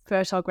provides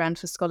fertile ground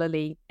for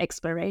scholarly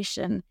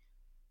exploration.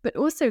 But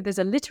also there's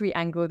a literary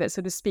angle that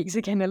sort of speaks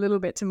again a little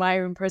bit to my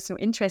own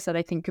personal interest that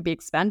I think could be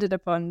expanded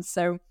upon.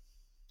 So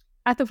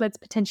Æthelflæd's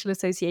potential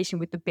association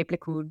with the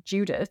biblical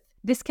Judith.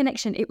 This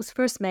connection, it was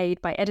first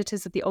made by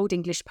editors of the Old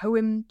English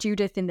poem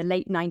Judith in the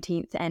late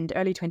 19th and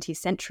early 20th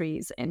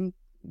centuries. And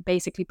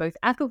basically both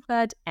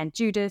Æthelflæd and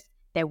Judith,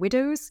 they're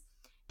widows.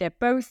 They're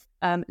both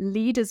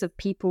leaders of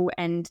people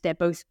and they're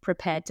both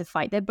prepared to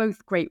fight. They're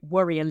both great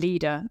warrior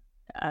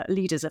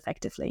leaders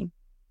effectively.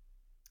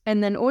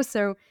 And then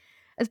also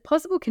as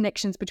possible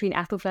connections between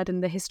Æthelflæd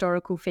and the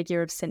historical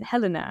figure of St.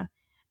 Helena,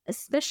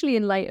 especially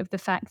in light of the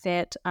fact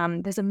that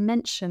there's a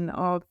mention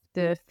of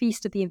the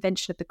Feast of the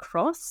Invention of the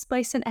Cross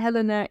by St.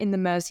 Helena in the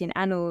Mercian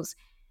Annals.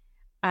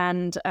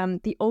 And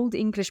the Old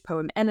English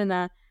poem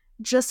Eleanor,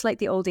 just like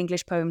the Old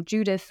English poem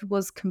Judith,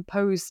 was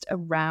composed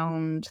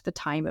around the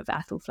time of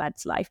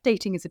Æthelflæd's life.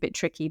 Dating is a bit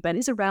tricky, but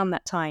it's around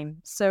that time.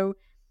 So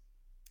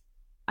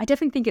I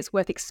definitely think it's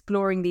worth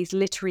exploring these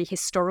literary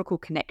historical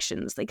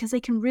connections because they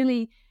can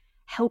really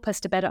help us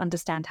to better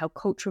understand how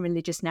cultural and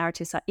religious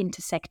narratives are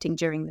intersecting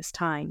during this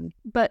time.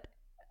 But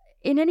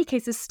in any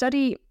case, this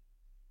study,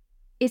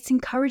 it's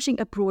encouraging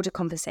a broader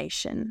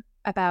conversation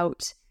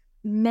about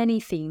many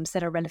themes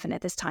that are relevant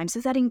at this time. So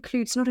that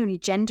includes not only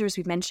gender, as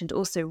we've mentioned,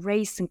 also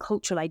race and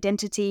cultural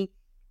identity,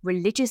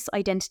 religious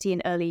identity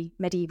in early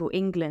medieval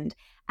England,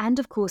 and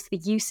of course the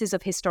uses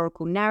of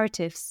historical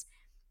narratives,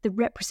 the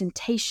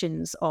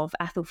representations of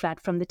Æthelflæd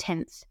from the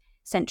 10th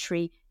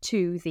century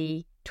to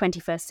the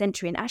 21st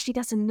century. And actually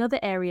that's another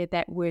area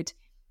that would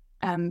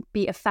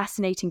be a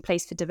fascinating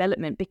place for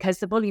development because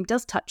the volume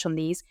does touch on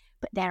these,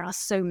 but there are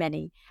so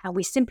many and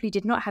we simply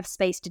did not have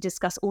space to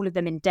discuss all of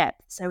them in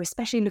depth. So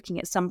especially looking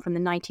at some from the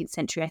 19th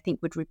century, I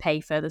think would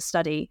repay further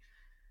study.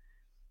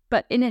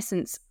 But in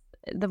essence,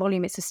 the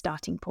volume is a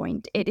starting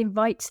point. It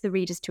invites the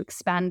readers to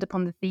expand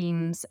upon the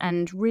themes,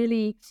 and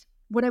really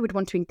what I would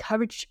want to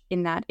encourage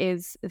in that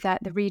is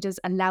that the readers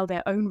allow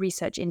their own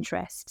research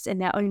interests and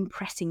their own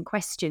pressing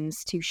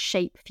questions to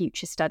shape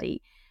future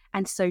study.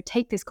 And so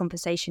take this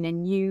conversation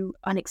in new,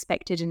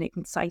 unexpected and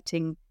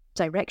exciting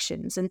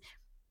directions. And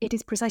it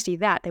is precisely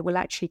that will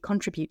actually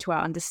contribute to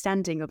our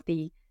understanding of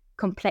the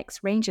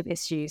complex range of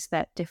issues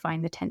that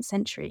define the 10th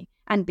century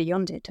and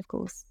beyond it, of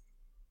course.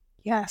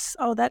 Yes.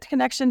 Oh, that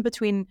connection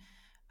between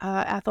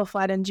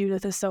Æthelflæd and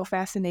Judith is so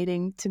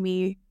fascinating to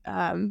me.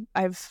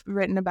 I've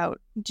written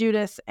about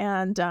Judith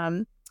and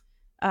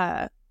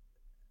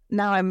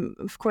now I'm,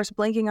 of course,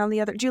 blanking on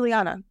the other,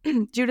 Juliana.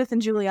 Judith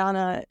and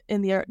Juliana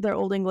in their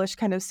Old English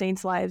kind of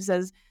saints' lives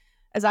as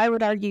I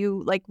would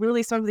argue, like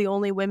really some of the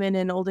only women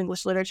in Old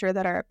English literature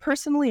that are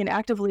personally and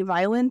actively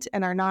violent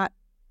and are not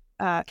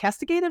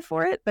castigated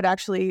for it, but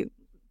actually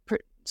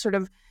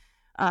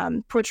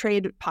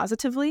portrayed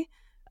positively.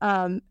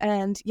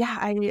 And yeah,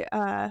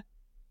 I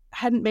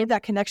hadn't made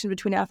that connection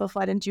between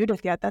Æthelflæd and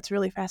Judith yet. That's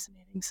really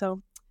fascinating.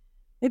 So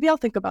Maybe I'll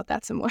think about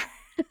that some more.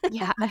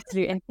 Yeah,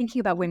 absolutely. And thinking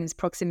about women's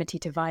proximity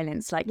to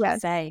violence, like you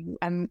say,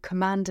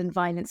 command and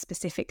violence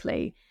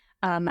specifically,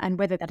 and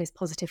whether that is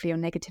positively or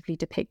negatively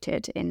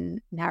depicted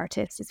in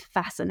narratives is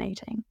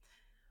fascinating.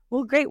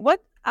 Well, great.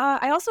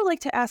 I also like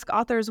to ask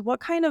authors what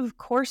kind of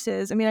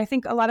courses. I mean, I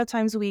think a lot of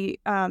times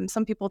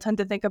some people tend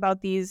to think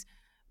about these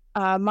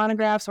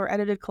monographs or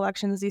edited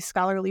collections, these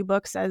scholarly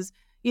books, as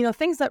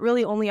things that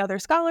really only other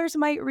scholars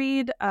might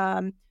read.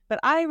 But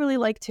I really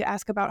like to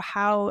ask about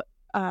how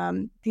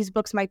these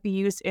books might be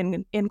used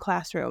in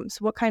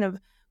classrooms. What kind of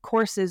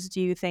courses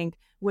do you think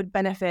would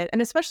benefit?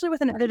 And especially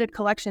with an edited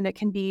collection, it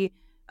can be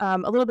a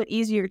little bit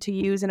easier to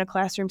use in a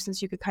classroom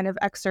since you could kind of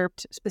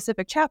excerpt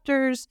specific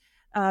chapters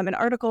and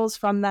articles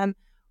from them.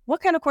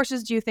 What kind of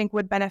courses do you think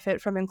would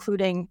benefit from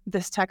including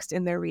this text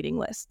in their reading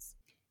lists?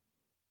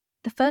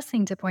 The first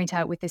thing to point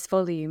out with this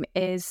volume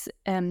is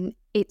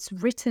it's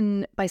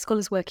written by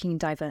scholars working in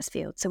diverse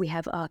fields. So we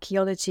have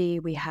archaeology,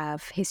 we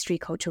have history,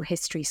 cultural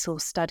history,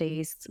 source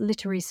studies,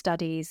 literary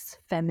studies,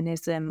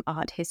 feminism,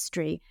 art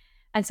history.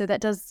 And so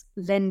that does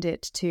lend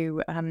it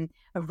to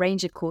a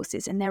range of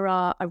courses. And there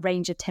are a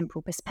range of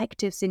temporal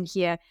perspectives in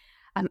here,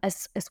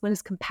 as well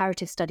as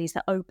comparative studies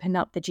that open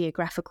up the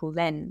geographical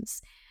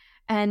lens.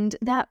 And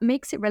that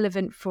makes it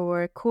relevant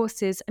for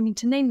courses. I mean,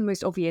 to name the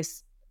most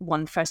obvious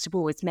one, first of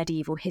all, is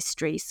medieval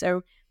history.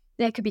 So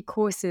there could be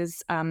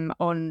courses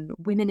on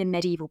women in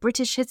medieval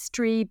British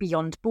history,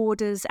 beyond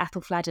borders,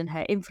 Æthelflæd and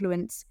her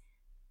influence,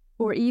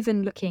 or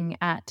even looking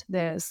at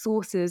the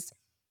sources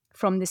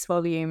from this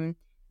volume,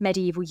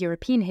 medieval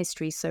European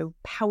history, so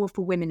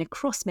powerful women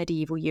across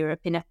medieval Europe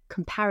in a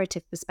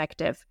comparative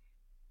perspective.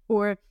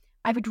 Or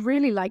I would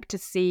really like to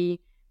see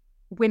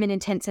women in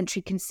 10th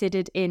century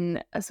considered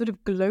in a sort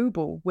of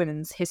global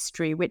women's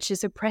history, which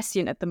is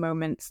prescient at the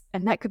moment.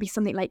 And that could be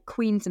something like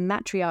queens and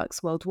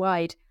matriarchs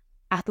worldwide,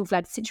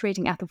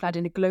 situating Æthelflæd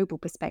in a global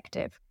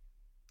perspective.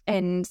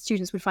 And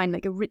students would find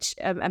like a rich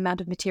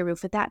amount of material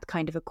for that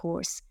kind of a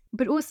course.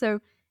 But also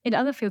in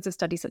other fields of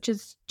study, such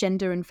as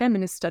gender and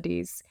feminist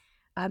studies,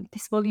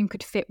 this volume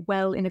could fit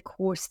well in a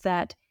course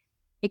that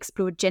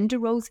explored gender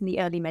roles in the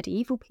early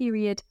medieval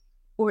period,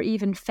 or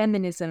even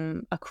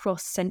feminism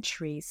across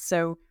centuries.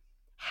 So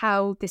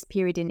how this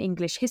period in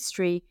English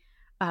history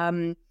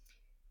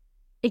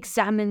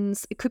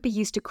it could be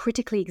used to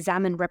critically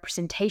examine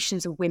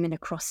representations of women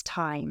across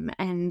time.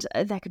 And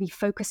there could be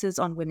focuses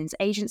on women's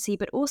agency,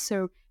 but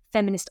also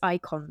feminist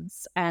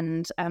icons.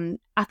 And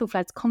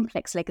Æthelflæd's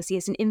complex legacy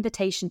is an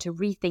invitation to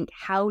rethink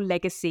how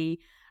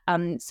legacy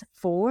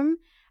form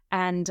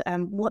and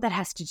what that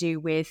has to do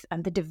with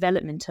the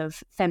development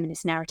of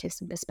feminist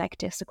narratives and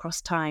perspectives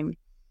across time.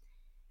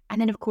 And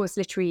then, of course,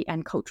 literary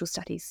and cultural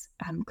studies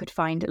could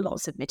find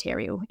lots of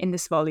material in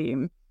this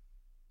volume,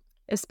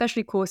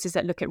 especially courses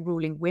that look at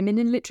ruling women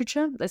in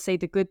literature. Let's say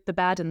the good, the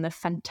bad, and the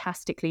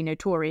fantastically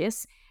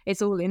notorious.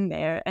 It's all in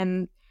there.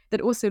 And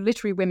that also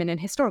literary women in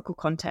historical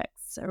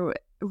contexts. So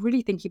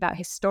really thinking about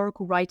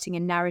historical writing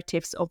and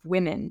narratives of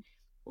women.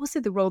 Also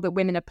the role that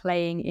women are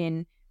playing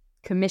in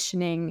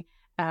commissioning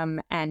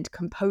and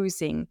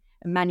composing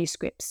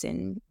manuscripts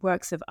and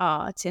works of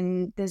art.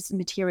 And there's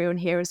material in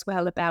here as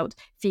well about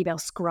female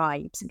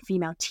scribes and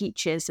female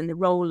teachers and the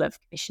role of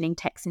commissioning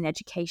texts in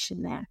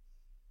education there.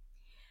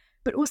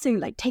 But also,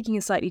 like, taking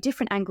a slightly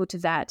different angle to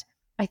that,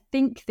 I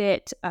think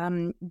that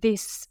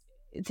this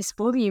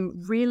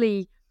volume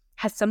really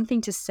has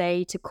something to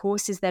say to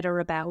courses that are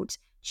about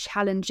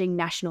challenging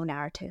national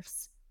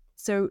narratives.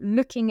 So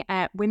looking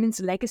at women's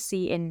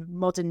legacy in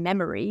modern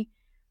memory,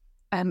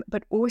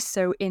 but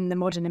also in the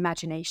modern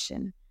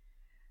imagination.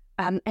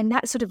 And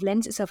that sort of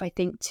lends itself, I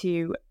think,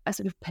 to a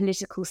sort of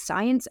political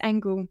science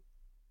angle,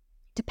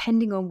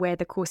 depending on where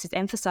the course is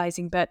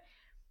emphasizing. But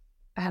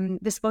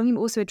this volume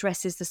also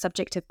addresses the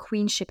subject of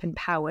queenship and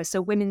power,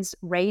 so women's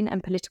reign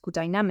and political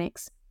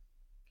dynamics.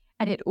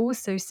 And it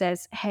also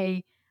says,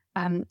 hey,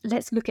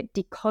 let's look at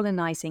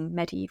decolonizing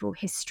medieval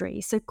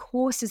history. So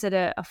courses that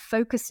are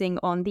focusing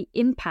on the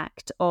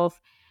impact of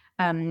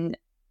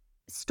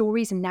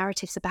stories and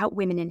narratives about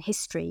women in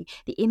history,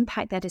 the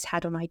impact that has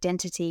had on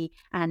identity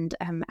and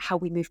how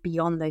we move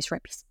beyond those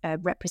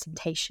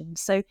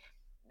representations. So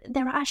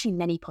there are actually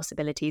many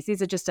possibilities.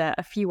 These are just a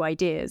few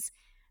ideas.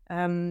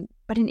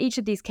 But in each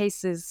of these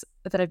cases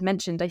that I've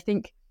mentioned, I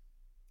think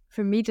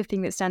for me, the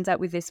thing that stands out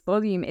with this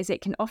volume is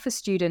it can offer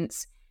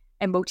students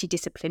a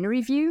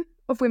multidisciplinary view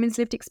of women's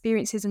lived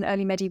experiences in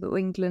early medieval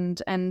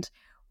England, and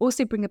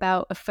also bring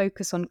about a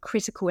focus on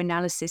critical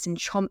analysis and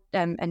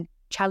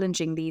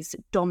challenging these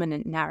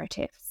dominant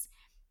narratives.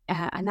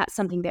 And that's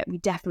something that we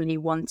definitely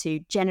want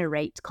to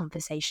generate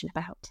conversation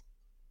about.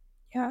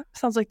 Yeah,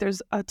 sounds like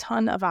there's a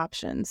ton of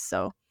options.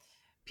 So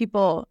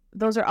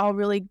those are all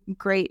really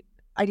great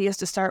ideas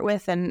to start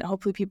with, and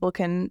hopefully people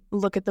can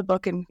look at the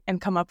book and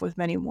come up with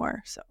many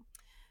more.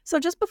 So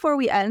just before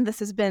we end, this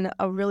has been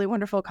a really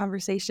wonderful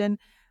conversation.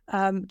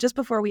 Just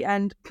before we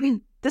end,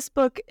 this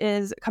book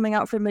is coming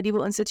out from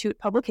Medieval Institute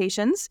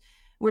Publications,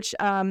 which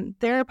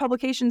their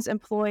publications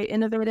employ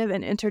innovative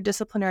and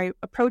interdisciplinary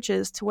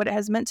approaches to what it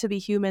has meant to be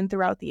human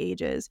throughout the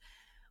ages.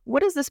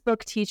 What does this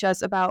book teach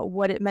us about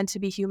what it meant to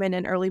be human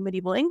in early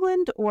medieval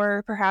England,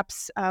 or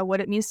perhaps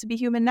what it means to be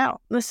human now?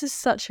 This is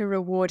such a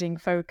rewarding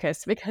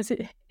focus because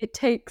it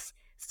takes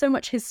so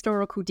much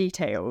historical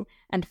detail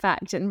and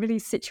fact and really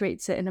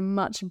situates it in a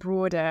much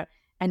broader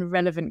and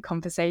relevant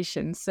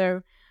conversation.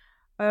 So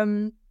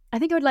I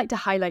think I would like to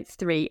highlight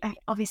three.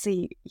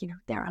 Obviously,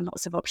 there are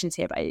lots of options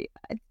here,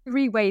 but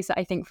three ways that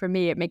I think for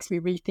me it makes me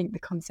rethink the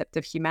concept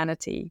of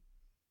humanity.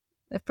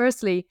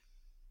 Firstly,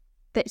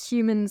 that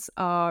humans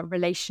are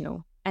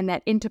relational and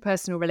that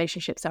interpersonal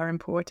relationships are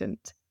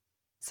important.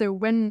 So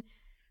when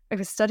I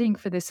was studying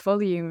for this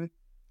volume,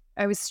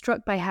 I was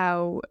struck by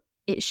how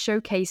it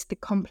showcased the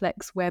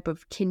complex web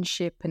of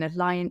kinship and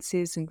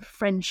alliances and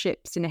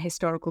friendships in a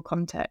historical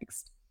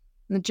context.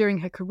 And during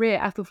her career,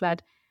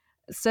 Æthelflæd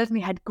certainly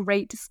had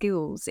great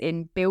skills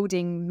in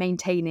building,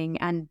 maintaining,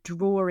 and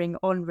drawing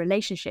on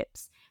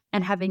relationships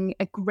and having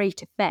a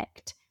great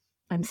effect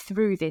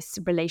through this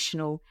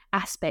relational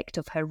aspect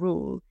of her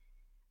rule.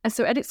 And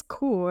so at its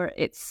core,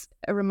 it's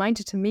a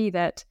reminder to me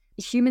that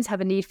humans have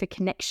a need for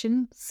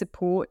connection,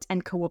 support,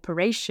 and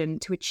cooperation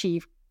to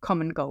achieve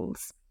common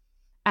goals.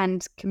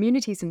 And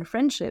communities and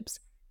friendships,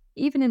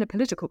 even in a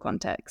political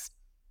context,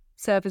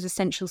 serve as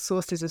essential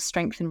sources of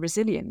strength and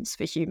resilience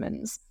for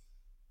humans.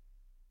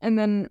 And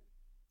then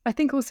I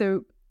think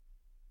also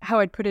how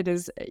I'd put it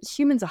is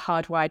humans are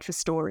hardwired for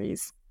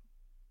stories.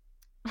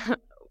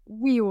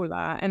 We all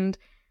are. And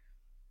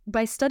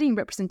by studying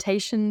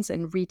representations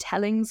and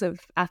retellings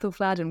of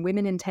Æthelflæd and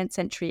women in 10th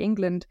century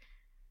England,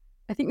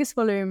 I think this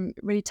volume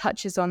really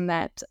touches on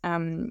that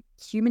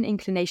human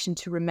inclination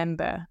to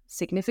remember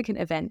significant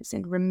events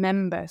and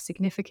remember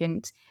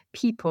significant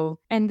people.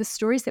 And the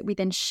stories that we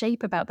then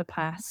shape about the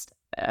past,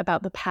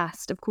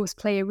 of course,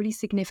 play a really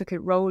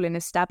significant role in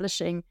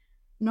establishing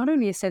not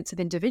only a sense of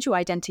individual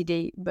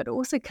identity, but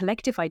also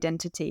collective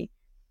identity.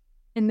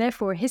 And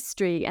therefore,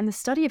 history and the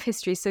study of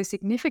history is so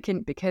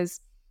significant because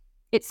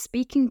it's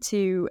speaking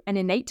to an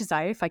innate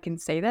desire, if I can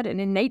say that, an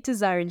innate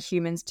desire in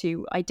humans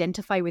to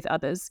identify with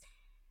others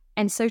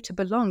and so to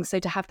belong, so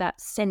to have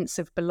that sense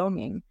of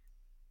belonging.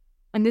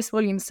 And this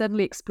volume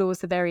certainly explores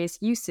the various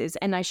uses,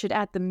 and I should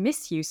add the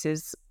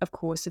misuses, of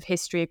course, of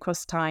history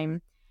across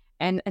time.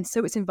 And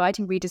so it's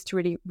inviting readers to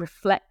really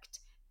reflect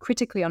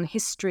critically on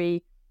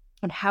history,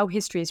 on how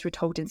history is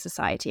retold in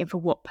society and for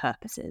what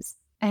purposes.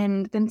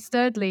 And then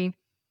thirdly,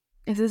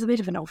 this is a bit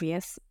of an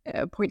obvious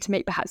point to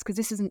make perhaps, because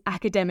this is an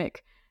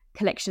academic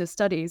collection of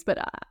studies, but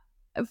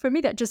for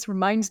me that just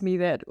reminds me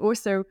that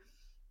also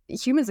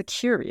humans are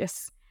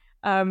curious.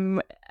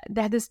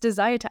 They have this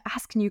desire to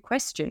ask new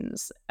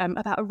questions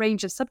about a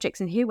range of subjects,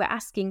 and here we're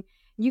asking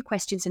new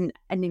questions and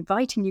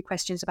inviting new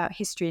questions about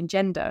history and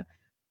gender.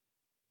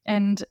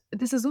 And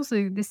this is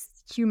also this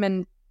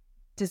human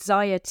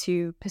desire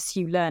to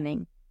pursue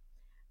learning,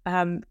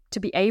 to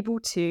be able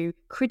to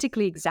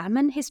critically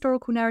examine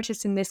historical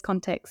narratives in this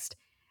context,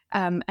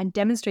 and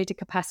demonstrate a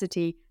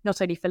capacity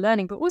not only for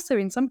learning, but also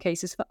in some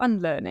cases for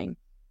unlearning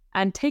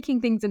and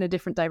taking things in a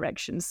different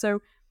direction.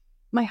 So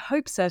my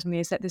hope certainly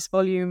is that this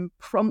volume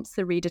prompts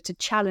the reader to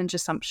challenge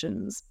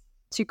assumptions,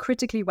 to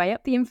critically weigh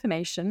up the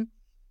information,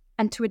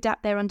 and to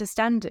adapt their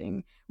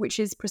understanding, which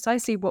is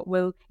precisely what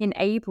will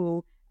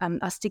enable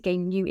us to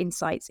gain new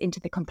insights into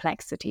the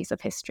complexities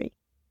of history.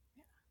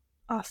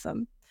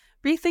 Awesome.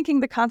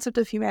 Rethinking the concept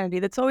of humanity,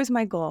 that's always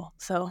my goal.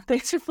 So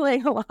thanks for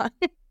playing along.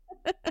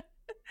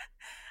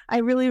 I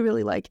really,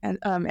 really like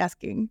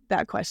asking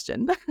that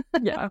question.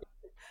 Yeah,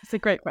 it's a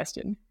great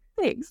question.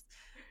 Thanks.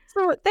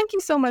 So thank you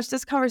so much.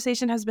 This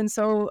conversation has been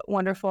so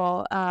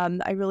wonderful.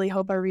 I really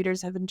hope our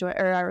readers have enjoyed,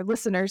 or our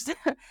listeners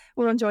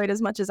will enjoy it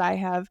as much as I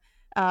have.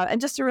 And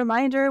just a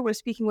reminder, we're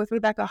speaking with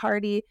Rebecca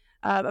Hardie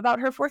about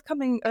her book,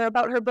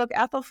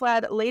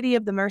 Æthelflæd, Lady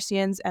of the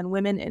Mercians and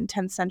Women in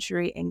 10th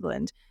Century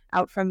England,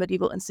 out from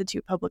Medieval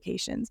Institute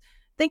Publications.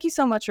 Thank you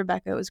so much,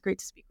 Rebecca. It was great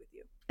to speak with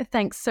you.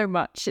 Thanks so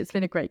much. It's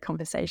been a great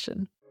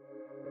conversation.